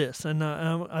also this, and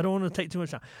I don't want to take too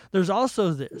much time. There's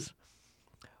also this.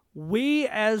 We,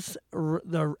 as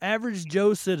the average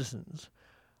Joe citizens,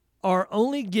 are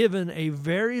only given a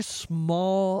very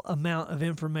small amount of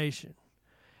information.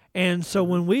 And so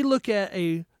when we look at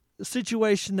a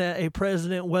situation that a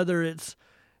president, whether it's,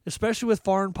 especially with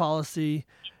foreign policy,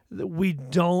 we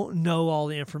don't know all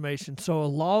the information. So a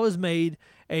law is made,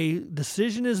 a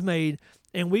decision is made,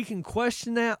 and we can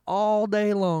question that all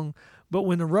day long. But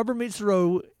when the rubber meets the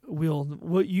road,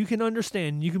 you can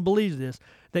understand, you can believe this,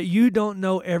 that you don't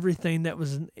know everything that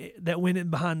went in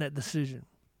behind that decision.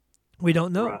 We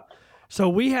don't know. Right. So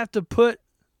we have to put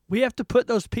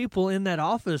those people in that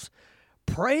office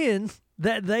praying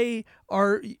that they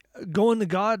are going to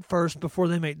God first before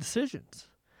they make decisions.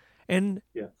 And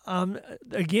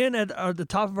again, at the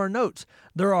top of our notes,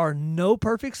 there are no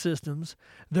perfect systems.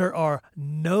 There are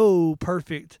no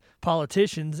perfect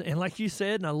politicians. And like you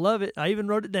said, and I love it, I even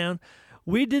wrote it down,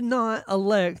 we did not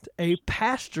elect a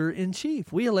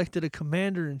pastor-in-chief. We elected a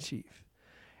commander-in-chief.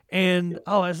 And,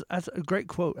 that's a great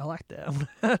quote. I like that. I'm going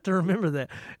to have to remember that.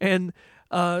 And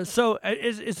so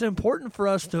it's important for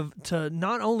us to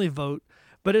not only vote,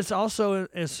 but it's also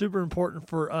super important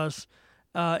for us,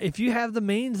 if you have the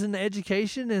means and the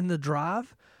education and the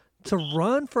drive, to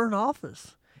run for an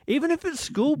office, even if it's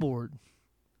school board.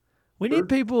 We need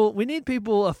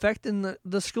people affecting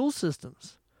the school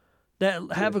systems that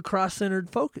have a Christ-centered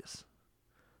focus.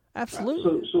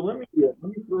 Absolutely. So let me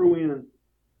throw in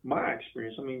my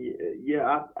experience. I mean,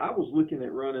 I was looking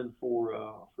at running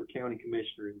for county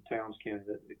commissioner in Towns County.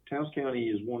 Towns County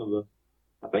is one of the,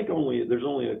 I think there's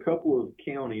only a couple of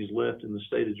counties left in the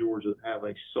state of Georgia that have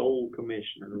a sole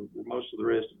commissioner. Most of the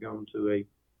rest have gone to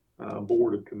a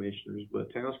board of commissioners,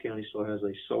 but Towns County still has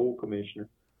a sole commissioner.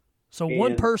 So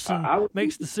one person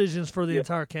makes decisions for the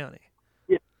entire county.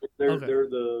 Yeah, they're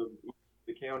the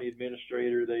county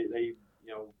administrator. They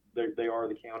are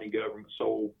the county government,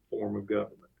 sole form of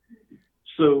government.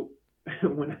 So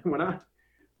when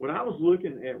I was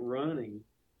looking at running,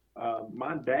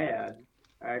 my dad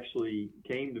actually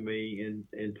came to me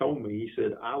and told me, he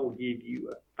said, I will give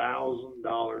you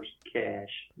 $1,000 cash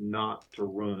not to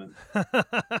run.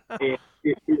 And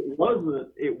it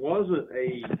wasn't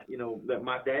a, that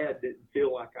my dad didn't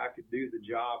feel like I could do the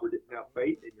job or didn't have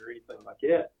faith in me or anything like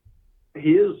that.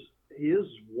 His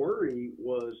worry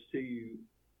was to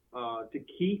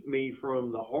keep me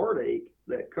from the heartache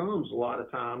that comes a lot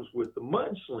of times with the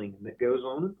mudslinging that goes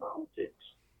on in politics.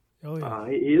 Oh, yeah.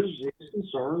 His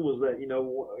concern was that,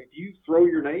 if you throw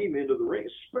your name into the ring,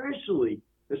 especially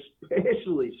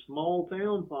small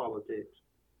town politics,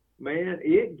 man,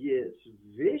 it gets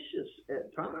vicious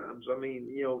at times. I mean,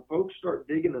 folks start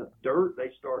digging up dirt.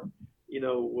 They start,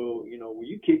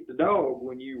 you kicked the dog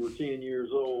when you were 10 years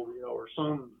old, or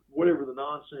whatever the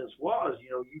nonsense was,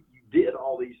 you did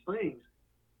all these things.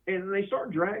 And they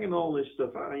start dragging all this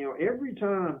stuff out. Every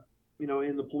time, in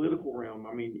the political realm,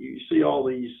 I mean, you see all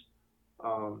these.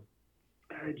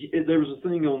 There was a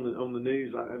thing on the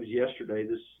news. It was yesterday.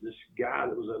 This guy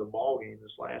that was at a ball game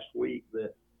this last week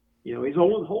that, he's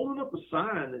holding up a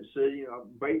sign that said,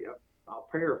 I'll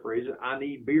paraphrase it, I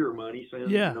need beer money. Send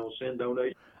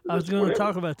donations. I was going to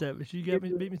talk about that, but you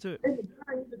beat me to it. And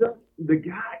the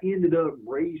guy ended up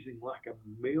raising like $1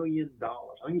 million. I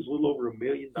think it was a little over $1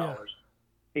 million. Yeah.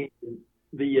 And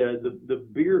the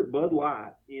beer, Bud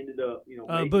Light, ended up,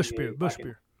 Bush beer. Bush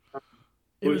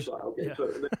Light, okay. Yeah. So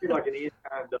they like an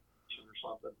in-kind donation or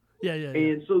something. Yeah.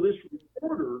 And so this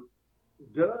reporter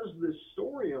does this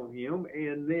story on him,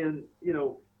 and then,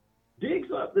 digs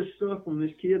up this stuff when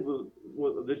this kid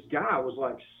this guy was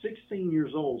like 16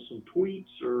 years old, some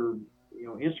tweets or,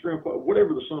 Instagram,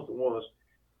 whatever the something was,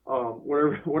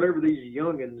 whatever these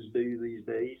youngins do these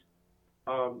days.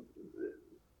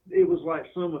 It was like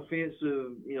some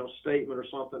offensive, statement or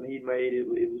something he made. It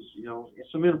was,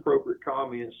 some inappropriate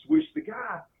comments, which the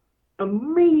guy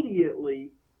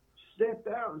immediately stepped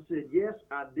out and said, yes,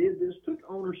 I did this, took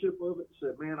ownership of it,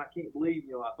 said, man, I can't believe,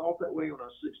 I thought that way when I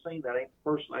was 16. That ain't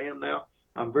the person I am now.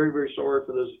 I'm very, very sorry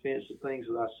for those offensive things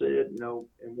that I said,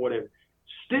 and whatever.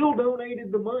 Still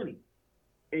donated the money.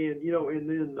 And, and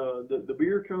then the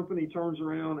beer company turns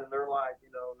around and they're like,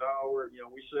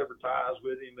 no, we sever ties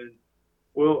with him. And,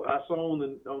 well, I saw on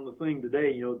the thing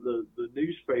today, the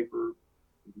newspaper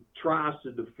tries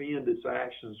to defend its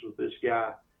actions with this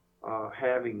guy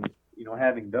having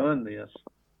done this,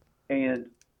 and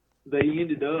they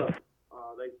ended up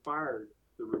they fired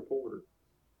the reporter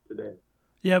today.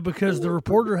 Yeah, because the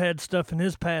reporter had stuff in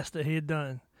his past that he had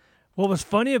done. What was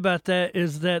funny about that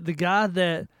is that the guy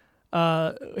that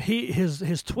his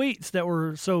tweets that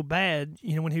were so bad,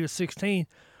 when he was 16,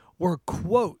 were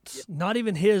quotes, not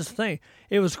even his thing.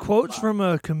 It was quotes from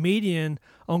a comedian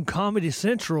on Comedy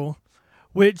Central,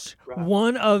 which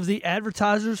one of the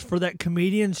advertisers for that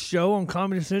comedian's show on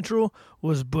Comedy Central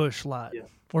was Busch Light,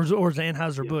 or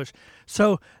Anheuser-Busch.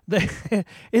 So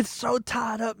it's so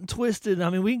tied up and twisted. I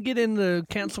mean, we can get into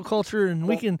cancel culture, and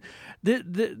we can.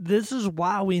 This is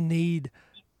why we need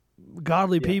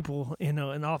godly people, in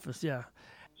office. Yeah.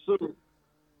 So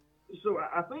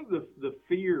I think the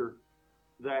fear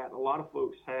that a lot of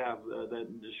folks have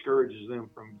that discourages them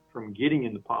from getting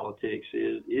into politics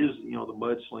is the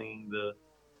mudslinging,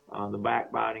 the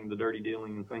backbiting, the dirty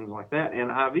dealing, and things like that.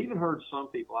 And I've even heard some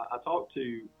people. I talked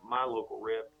to my local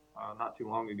rep not too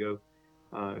long ago.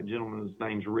 A gentleman's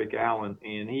name's Rick Allen,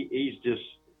 and he's just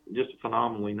a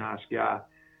phenomenally nice guy.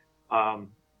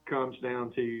 Comes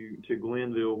down to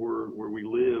Glenville where we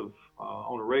live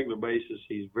on a regular basis.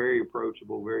 He's very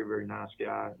approachable, very, very nice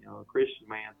guy, a Christian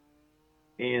man.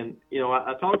 And,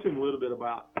 I talked to him a little bit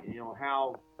about,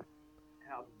 how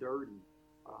dirty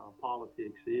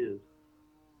politics is.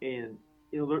 And,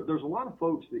 there's a lot of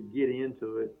folks that get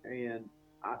into it, and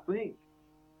I think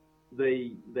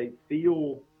they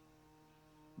feel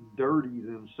dirty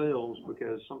themselves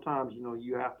because sometimes,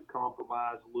 you have to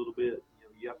compromise a little bit.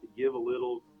 You have to give a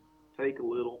little, take a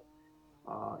little.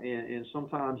 And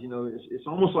sometimes, it's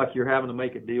almost like you're having to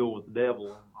make a deal with the devil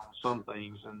on some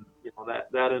things. And,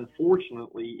 that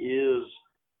unfortunately is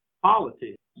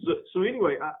politics. So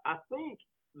anyway, I think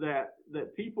that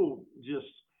people just,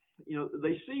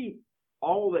 they see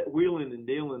all that wheeling and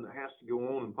dealing that has to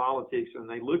go on in politics, and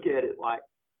they look at it like,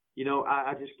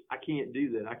 I can't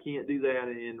do that. I can't do that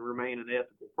and remain an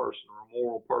ethical person or a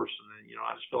moral person. And,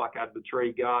 I just feel like I'd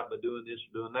betray God by doing this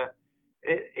or doing that.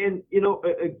 And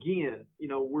again,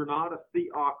 we're not a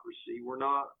theocracy. We're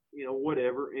not,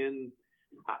 whatever. And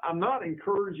I'm not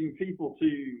encouraging people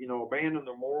to, abandon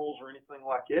their morals or anything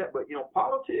like that. But,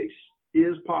 politics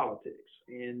is politics,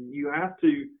 and you have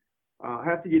to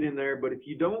get in there. But if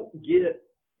you don't get,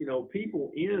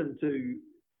 people into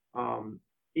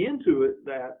it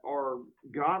that are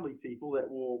godly people that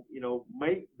will,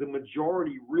 make the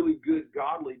majority really good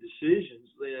godly decisions,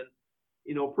 then,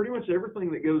 pretty much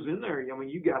everything that goes in there. I mean,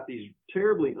 you got these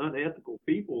terribly unethical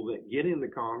people that get into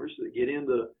Congress, that get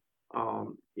into,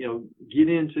 get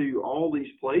into all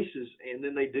these places, and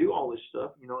then they do all this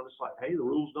stuff, and it's like, hey, the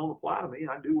rules don't apply to me.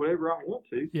 I do whatever I want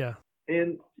to. Yeah.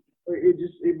 And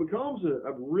it becomes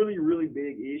a really, really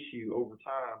big issue over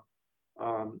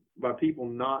time by people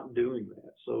not doing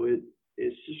that. So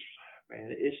it's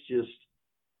just,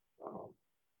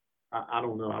 I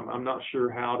don't know. I'm not sure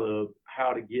how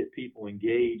to get people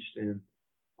engaged and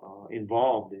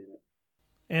involved in it.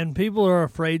 And people are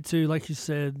afraid to, like you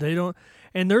said, they don't.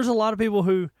 And there's a lot of people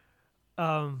who,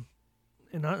 and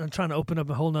I'm trying to open up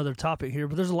a whole nother topic here,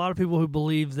 but there's a lot of people who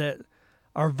believe that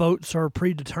our votes are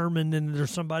predetermined and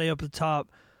there's somebody up at the top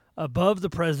above the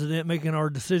president making our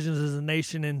decisions as a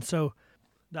nation. And so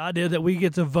the idea that we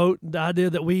get to vote, the idea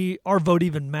that our vote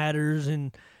even matters,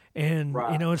 and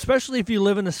right. Especially if you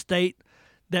live in a state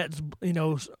that's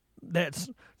that's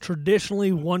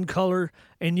traditionally one color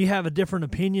and you have a different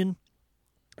opinion,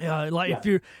 if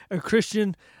you're a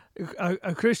Christian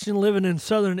living in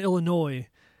Southern Illinois,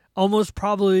 almost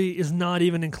probably is not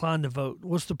even inclined to vote.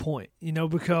 What's the point?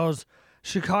 Because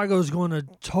Chicago is going to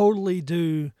totally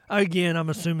do. Again, I'm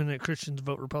assuming that Christians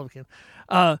vote Republican.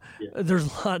 There's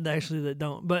a lot actually that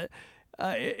don't, but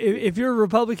if you're a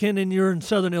Republican and you're in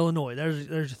Southern Illinois, there's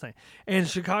the thing. And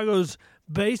Chicago's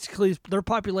basically, their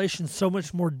population's so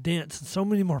much more dense and so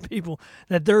many more people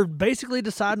that they're basically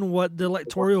deciding what the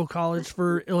electoral college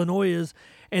for Illinois is.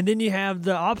 And then you have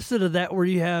the opposite of that, where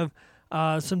you have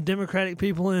some Democratic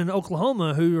people in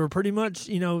Oklahoma who are pretty much,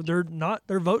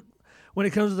 their vote when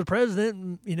it comes to the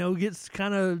president, gets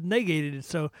kind of negated.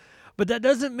 So, but that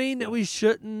doesn't mean that we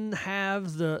shouldn't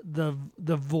have the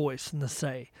voice and the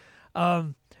say.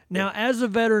 Now, as a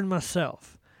veteran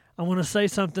myself, I want to say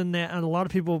something that a lot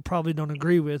of people probably don't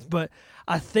agree with, but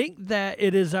I think that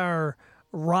it is our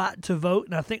right to vote,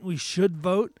 and I think we should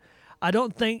vote. I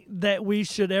don't think that we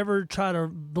should ever try to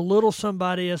belittle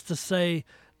somebody as to say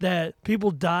that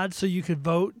people died so you could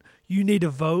vote. You need to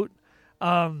vote.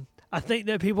 I think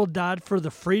that people died for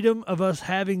the freedom of us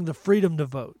having the freedom to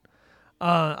vote.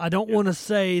 I don't want to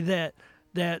say that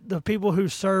the people who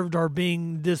served are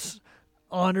being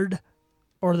dishonored,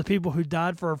 or the people who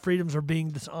died for our freedoms are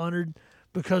being dishonored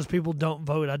because people don't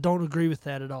vote. I don't agree with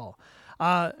that at all.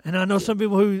 And I know some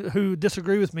people who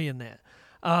disagree with me in that.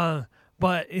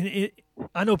 But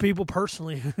I know people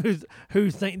personally who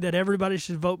think that everybody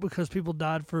should vote because people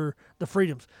died for the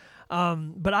freedoms.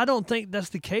 But I don't think that's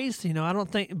the case. I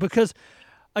don't think, because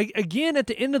again, at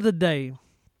the end of the day,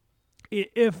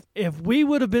 if we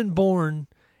would have been born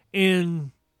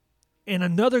in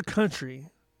another country,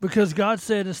 because God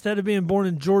said, instead of being born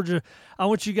in Georgia, I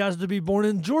want you guys to be born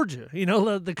in Georgia,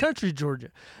 the country Georgia.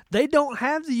 They don't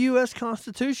have the U.S.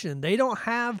 Constitution. They don't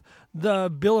have the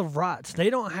Bill of Rights.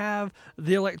 They don't have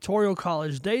the Electoral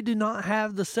College. They do not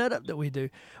have the setup that we do.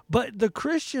 But the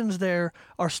Christians there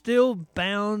are still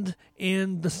bound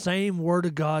in the same Word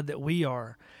of God that we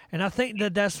are. And I think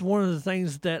that that's one of the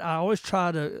things that I always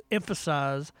try to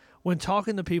emphasize when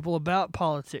talking to people about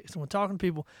politics and when talking to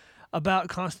people about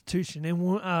Constitution.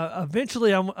 And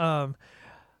eventually,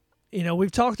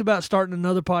 we've talked about starting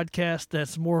another podcast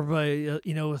that's more of a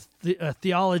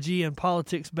theology and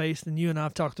politics based, and you and I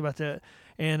have talked about that.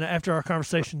 And after our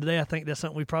conversation today, I think that's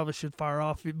something we probably should fire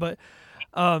off. But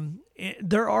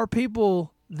there are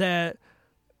people that,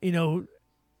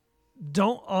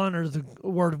 don't honor the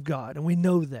Word of God, and we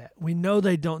know that. We know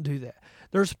they don't do that.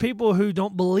 There's people who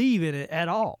don't believe in it at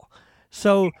all.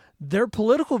 So their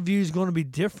political view is going to be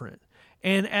different.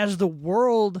 And as the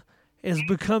world is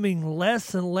becoming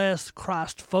less and less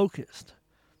Christ-focused,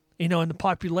 and the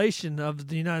population of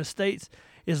the United States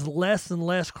is less and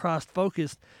less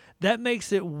Christ-focused, that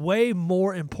makes it way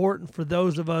more important for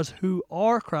those of us who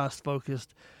are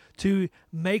Christ-focused to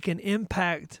make an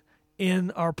impact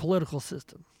in our political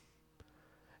system.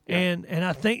 And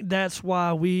I think that's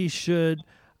why we should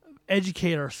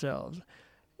educate ourselves.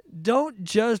 Don't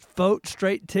just vote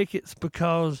straight tickets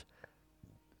because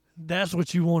that's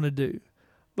what you want to do,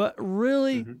 but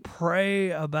really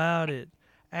pray about it.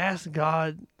 Ask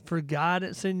God for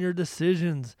guidance in your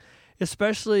decisions,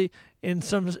 especially in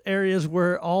some areas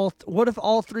where what if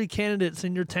all three candidates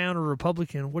in your town are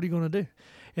Republican? What are you going to do?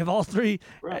 If all three,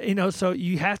 so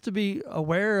you have to be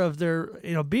aware of their,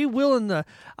 be willing to,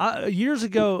 years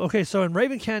ago, so in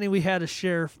Raven County, we had a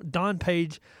sheriff, Don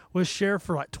Page, was sheriff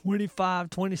for like 25,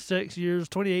 26 years,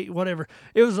 28, whatever.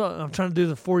 It was, I'm trying to do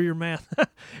the 4-year math.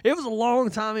 It was a long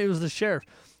time he was the sheriff.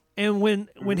 And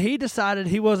when he decided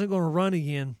he wasn't going to run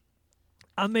again,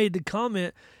 I made the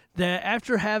comment that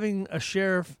after having a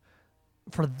sheriff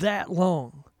for that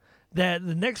long, that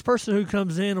the next person who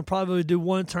comes in will probably do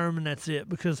one term and that's it,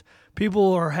 because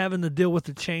people are having to deal with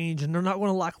the change and they're not going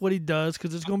to like what he does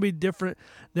because it's going to be different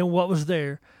than what was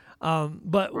there.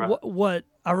 But what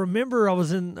I remember, I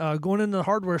was going into the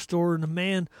hardware store and a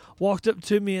man walked up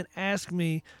to me and asked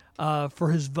me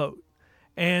for his vote.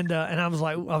 And I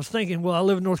was thinking, well, I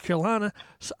live in North Carolina,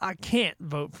 so I can't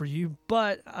vote for you.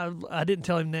 But I didn't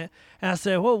tell him that. And I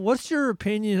said, well, what's your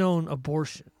opinion on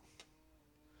abortion?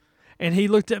 And he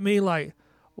looked at me like,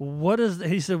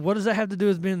 he said, what does that have to do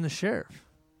with being the sheriff?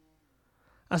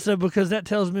 I said, because that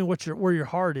tells me where your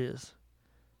heart is.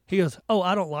 He goes, oh,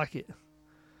 I don't like it.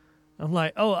 I'm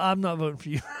like, oh, I'm not voting for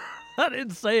you. I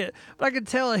didn't say it, but I could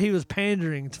tell that he was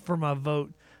pandering for my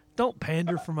vote. Don't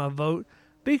pander for my vote.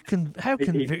 Have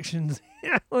convictions. He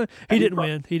didn't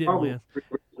win. He didn't win.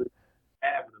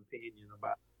 Have an opinion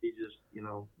about it. He just,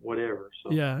 whatever.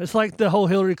 So. Yeah, it's like the whole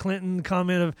Hillary Clinton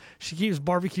comment of she keeps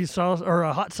barbecue sauce or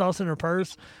a hot sauce in her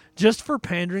purse just for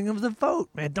pandering of the vote.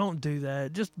 Man, don't do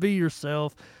that. Just be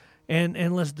yourself,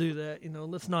 and let's do that.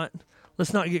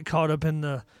 Let's not get caught up in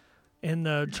the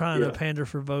trying to pander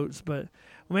for votes. But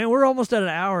man, we're almost at an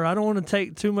hour. I don't want to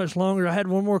take too much longer. I had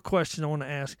one more question I want to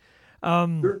ask.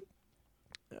 Sure.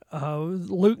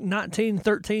 Luke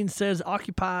 19:13 says,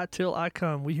 "Occupy till I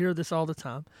come." We hear this all the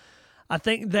time. I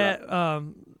think that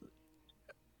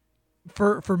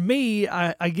for me,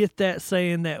 I get that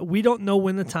saying that we don't know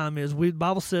when the time is. The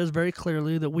Bible says very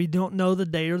clearly that we don't know the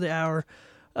day or the hour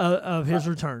of His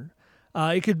return.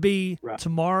 It could be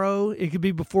tomorrow. It could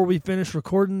be before we finish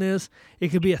recording this. It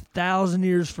could be 1,000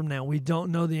 years from now. We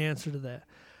don't know the answer to that.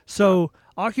 So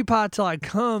occupy till I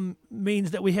come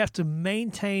means that we have to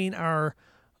maintain our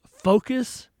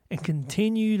focus and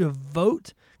continue to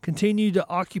vote, continue to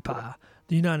occupy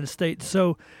the United States.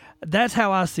 So that's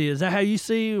how I see it. Is that how you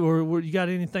see, or you got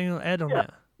anything to add on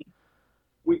that?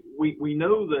 We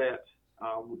know that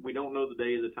we don't know the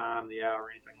day, the time, the hour,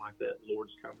 anything like that. The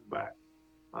Lord's coming back.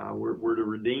 We're to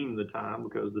redeem the time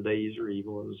because the days are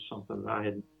evil. It was something that I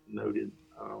had noted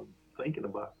thinking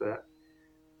about that.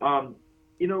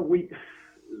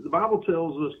 The Bible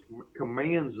tells us,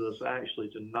 commands us actually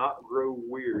to not grow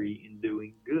weary in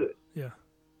doing good. Yeah.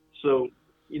 So,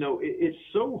 it's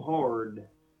so hard,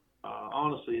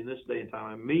 honestly, in this day and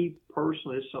time. Me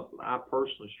personally, it's something I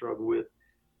personally struggle with.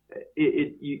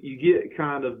 You get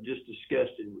kind of just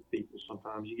disgusted with people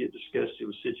sometimes. You get disgusted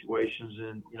with situations,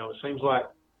 and, it seems like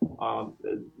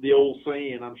the old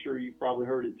saying, I'm sure you've probably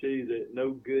heard it too, that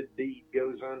no good deed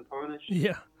goes unpunished.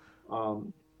 Yeah.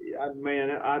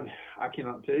 I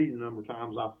cannot tell you the number of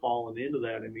times I've fallen into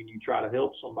that. I mean, you try to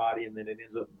help somebody and then it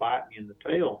ends up biting you in the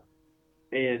tail.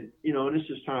 And, and it's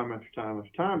just time after time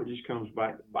after time. It just comes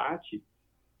back to bite you.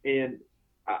 And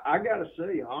I got to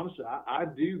say, honestly, I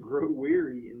do grow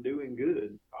weary in doing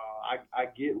good. I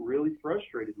get really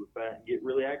frustrated with that and get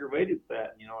really aggravated with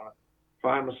that. And, I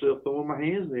find myself throwing my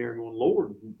hands in the air and going,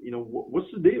 Lord,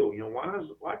 what's the deal? Why is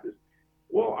it like this?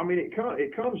 Well, I mean, it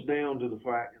comes down to the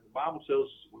fact, and the Bible tells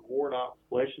us we war not with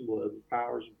flesh and blood, with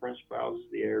powers and principalities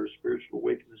of the air, spiritual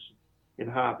wickedness in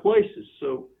high places.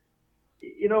 So,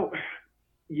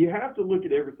 you have to look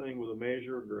at everything with a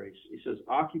measure of grace. He says,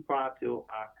 occupy till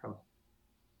I come.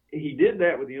 He did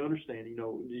that with the understanding,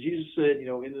 Jesus said,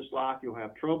 in this life you'll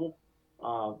have trouble.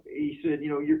 He said,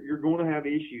 you're going to have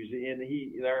issues. And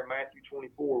he, there in Matthew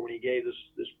 24, when he gave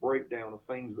this breakdown of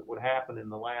things that would happen in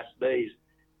the last days,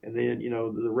 and then,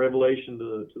 the revelation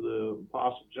to the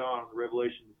Apostle John, the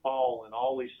revelation to Paul, and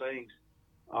all these things,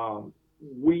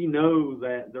 we know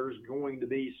that there's going to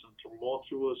be some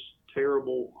tumultuous,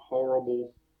 terrible,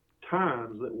 horrible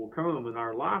times that will come in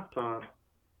our lifetime.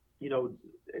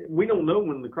 We don't know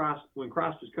when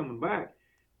Christ is coming back.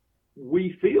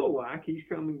 We feel like he's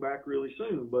coming back really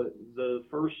soon, but the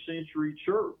first century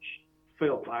church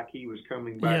felt like he was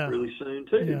coming back really soon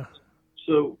too. Yeah.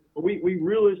 So we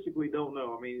realistically don't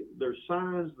know. I mean, there's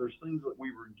signs, there's things that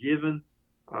we were given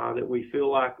that we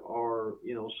feel like are,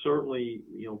 certainly,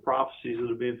 prophecies that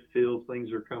have been fulfilled,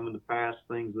 things are coming to pass,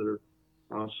 things that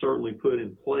are certainly put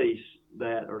in place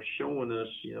that are showing us,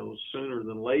 sooner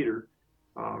than later,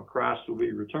 Christ will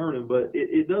be returning. But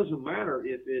it doesn't matter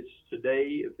if it's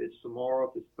today, if it's tomorrow,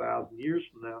 if it's 1,000 years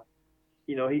from now.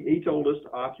 He told us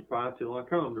to occupy till I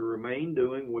come, to remain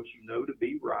doing what you know to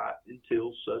be right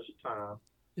until such a time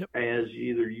as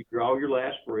either you draw your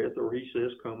last breath or he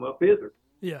says, come up hither.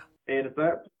 Yeah. And if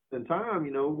that's in time,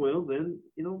 well, then,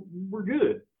 we're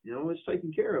good. It's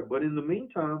taken care of. But in the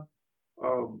meantime,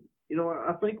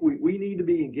 I think we need to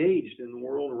be engaged in the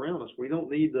world around us. We don't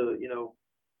need to,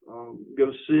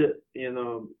 go sit in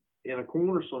a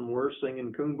corner somewhere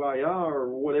singing Kumbaya or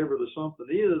whatever the something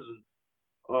is,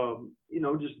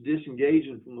 and just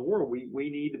disengaging from the world. We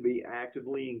need to be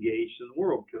actively engaged in the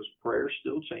world because prayer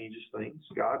still changes things.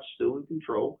 God's still in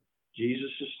control.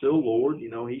 Jesus is still Lord.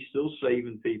 He's still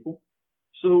saving people.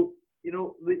 So,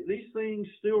 these things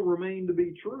still remain to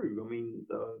be true. I mean,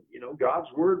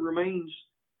 God's word remains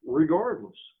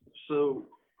regardless. So,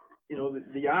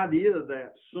 the idea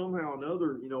that somehow or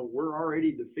another, we're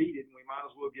already defeated and we might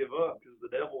as well give up because the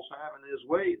devil's having his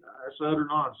way, that's utter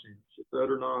nonsense. It's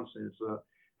utter nonsense.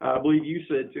 I believe you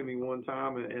said to me one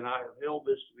time, and I have held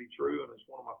this to be true, and it's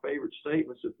one of my favorite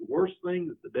statements, that the worst thing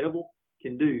that the devil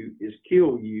can do is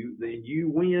kill you, then you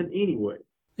win anyway.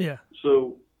 Yeah.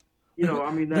 So,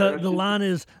 I mean, the line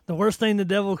is, the worst thing the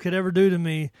devil could ever do to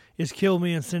me is kill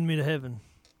me and send me to heaven.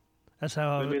 That's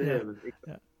how I would. Heaven.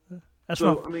 Yeah. That's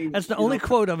so, that's the only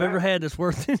quote I've ever had that's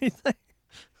worth anything.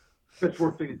 That's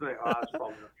worth anything. Oh, that's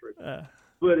probably not true.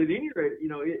 But at any rate,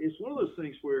 it's one of those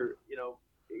things where,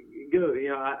 go.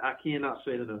 I cannot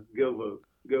say it enough. Go vote.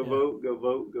 Go vote. Go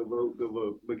vote. Go vote. Go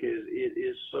vote. Because it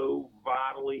is so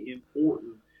vitally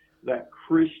important that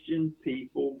Christian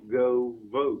people go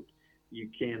vote. You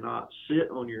cannot sit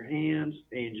on your hands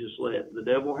and just let the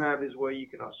devil have his way. You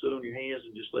cannot sit on your hands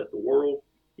and just let the world,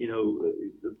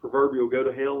 the proverbial go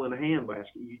to hell in a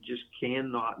handbasket. You just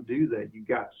cannot do that. You've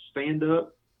got to stand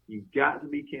up. You've got to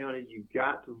be counted. You've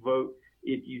got to vote.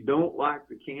 If you don't like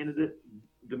the candidate,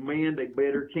 demand a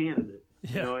better candidate.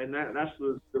 Yeah. And that's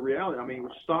the reality. I mean,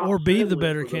 stop. Or be the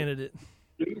better candidate.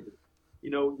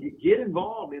 You get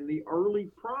involved in the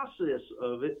early process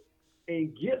of it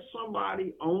and get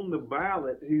somebody on the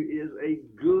ballot who is a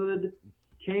good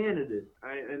candidate.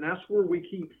 And that's where we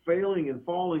keep failing and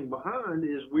falling behind,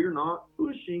 is we're not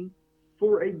pushing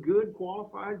for a good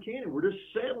qualified candidate. We're just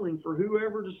settling for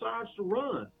whoever decides to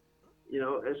run.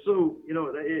 And so,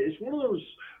 it's one of those,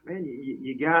 man,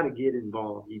 you got to get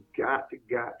involved. You've got to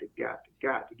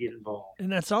get involved.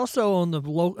 And that's also on the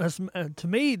local, to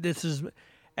me, this is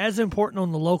as important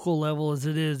on the local level as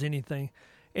it is anything.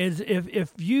 Is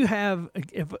if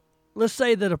let's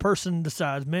say that a person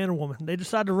decides, man or woman, they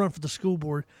decide to run for the school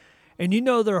board, and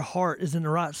their heart is in the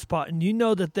right spot, and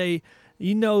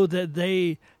that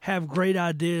they have great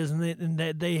ideas, and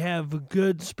that they have a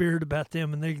good spirit about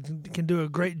them, and they can do a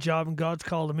great job, and God's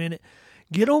called them in it.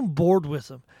 Get on board with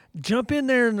them. Jump in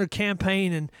there in the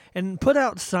campaign and put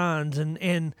out signs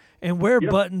and wear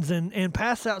buttons and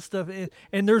pass out stuff.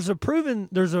 And there's a proven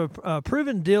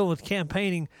deal with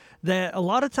campaigning that a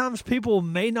lot of times people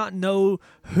may not know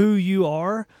who you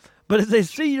are, but if they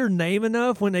see your name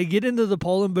enough, when they get into the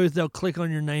polling booth, they'll click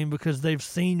on your name because they've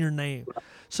seen your name.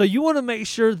 So you want to make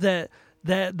sure that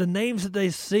the names that they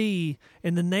see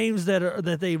and the names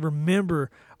that they remember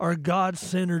are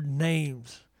God-centered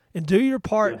names. And do your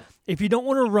part. Yeah. If you don't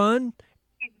want to run,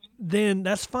 then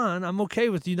that's fine. I'm okay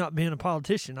with you not being a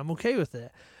politician. I'm okay with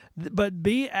that. But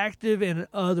be active in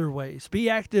other ways. Be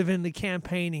active in the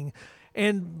campaigning.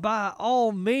 And by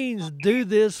all means, do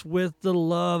this with the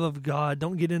love of God.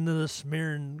 Don't get into the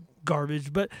smearing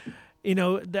garbage. But,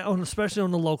 especially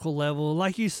on the local level,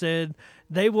 like you said,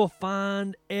 they will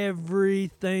find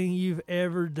everything you've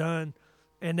ever done,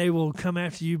 and they will come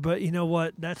after you. But you know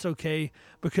what? That's okay,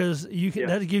 because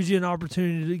that gives you an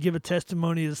opportunity to give a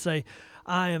testimony to say,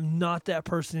 I am not that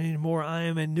person anymore. I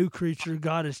am a new creature.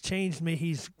 God has changed me.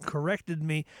 He's corrected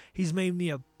me. He's made me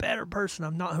a better person.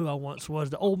 I'm not who I once was.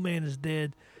 The old man is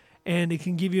dead. And it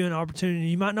can give you an opportunity.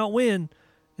 You might not win,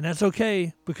 and that's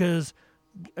okay, because,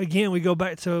 again, we go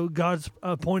back to God's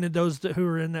appointed those who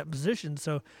are in that position.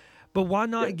 So, but why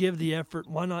not give the effort?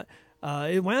 Why not?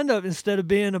 It wound up, instead of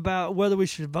being about whether we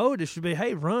should vote, it should be,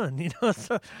 hey, run,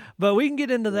 So, but we can get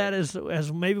into that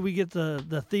as maybe we get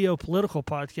the Theo Political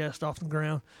podcast off the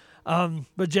ground.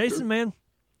 But Jason, man,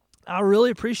 I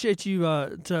really appreciate you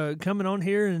to coming on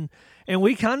here, and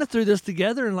we kind of threw this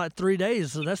together in like 3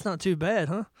 days, so that's not too bad,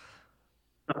 huh?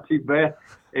 Not too bad.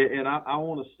 And I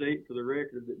want to state for the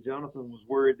record that Jonathan was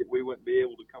worried that we wouldn't be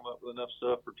able to come up with enough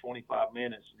stuff for 25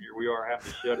 minutes, and here we are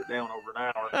having to shut it down over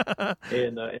an hour.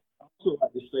 And I also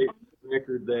like to state for the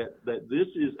record that this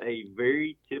is a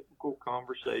very typical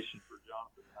conversation for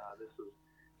Jonathan and I. This is,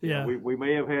 yeah. We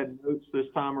may have had notes this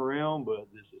time around, but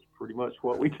this is pretty much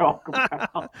what we talk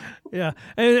about. Yeah,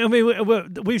 and I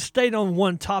mean, we've stayed on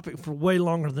one topic for way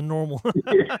longer than normal.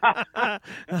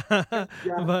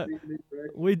 But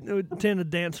we tend to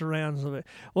dance around a little bit.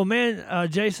 Well, man,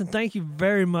 Jason, thank you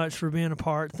very much for being a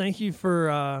part. Thank you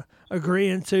for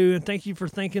agreeing to, and thank you for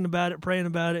thinking about it, praying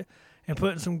about it, and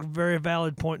putting some very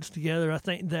valid points together. I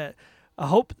think that I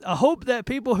hope that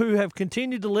people who have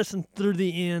continued to listen through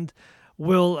the end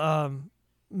will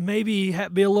maybe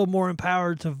be a little more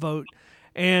empowered to vote.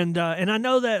 And I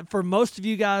know that for most of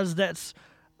you guys, that's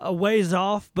a ways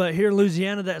off, but here in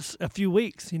Louisiana, that's a few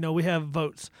weeks. We have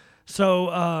votes.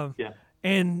 So,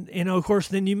 and, of course,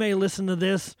 then you may listen to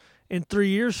this in 3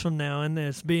 years from now, and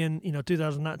it's being,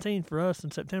 2019 for us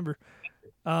in September.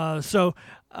 So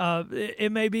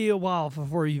it may be a while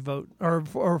before you vote or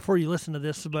before you listen to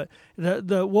this, but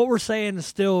what we're saying is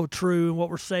still true, and what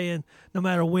we're saying, no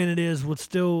matter when it is, would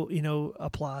still,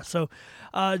 apply. So,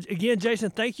 again, Jason,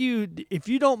 thank you. If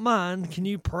you don't mind, can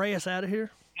you pray us out of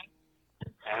here?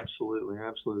 Absolutely.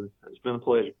 It's been a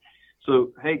pleasure.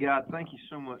 So, hey, God, thank you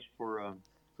so much for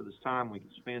this time we can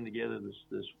spend together,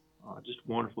 this just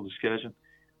wonderful discussion.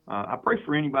 I pray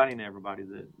for anybody and everybody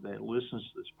that listens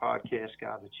to this podcast,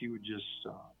 God, that you would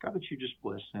just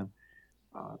bless them,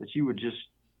 that you would just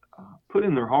put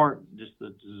in their heart just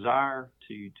the desire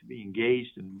to be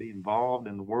engaged and be involved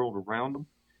in the world around them.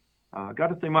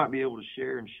 God, that they might be able to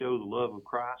share and show the love of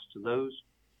Christ to those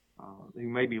who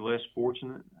may be less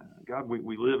fortunate. God,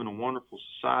 we live in a wonderful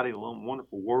society, a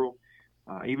wonderful world,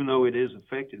 even though it is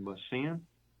affected by sin.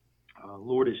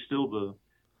 Lord, it's still the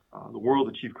world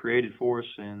that you've created for us,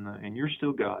 and you're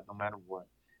still God no matter what.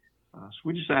 So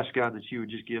we just ask, God, that you would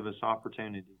just give us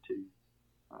opportunity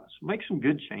So make some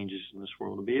good changes in this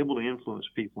world, to be able to influence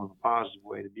people in a positive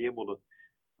way, to be able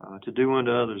to do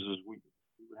unto others as we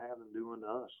would have them do unto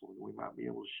us. Lord, we might be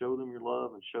able to show them your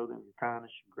love and show them your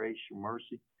kindness, your grace, your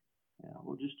mercy.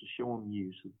 Lord, just to show them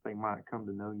you so that they might come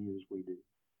to know you as we do.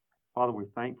 Father, we're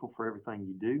thankful for everything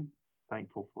you do.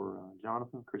 Thankful for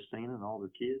Jonathan, Christina, and all their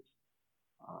kids.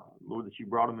 Lord, that you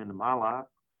brought them into my life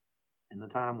and the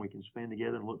time we can spend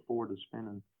together, and look forward to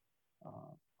spending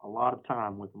a lot of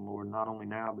time with them, Lord, not only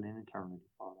now but in eternity,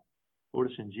 Father. Lord,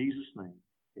 it's in Jesus' name.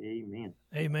 Amen.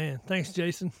 Amen. Thanks,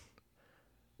 Jason.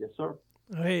 Yes, sir.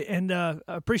 Hey, and I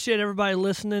appreciate everybody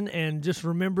listening, and just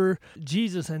remember,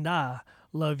 Jesus and I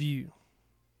love you.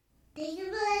 Do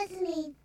you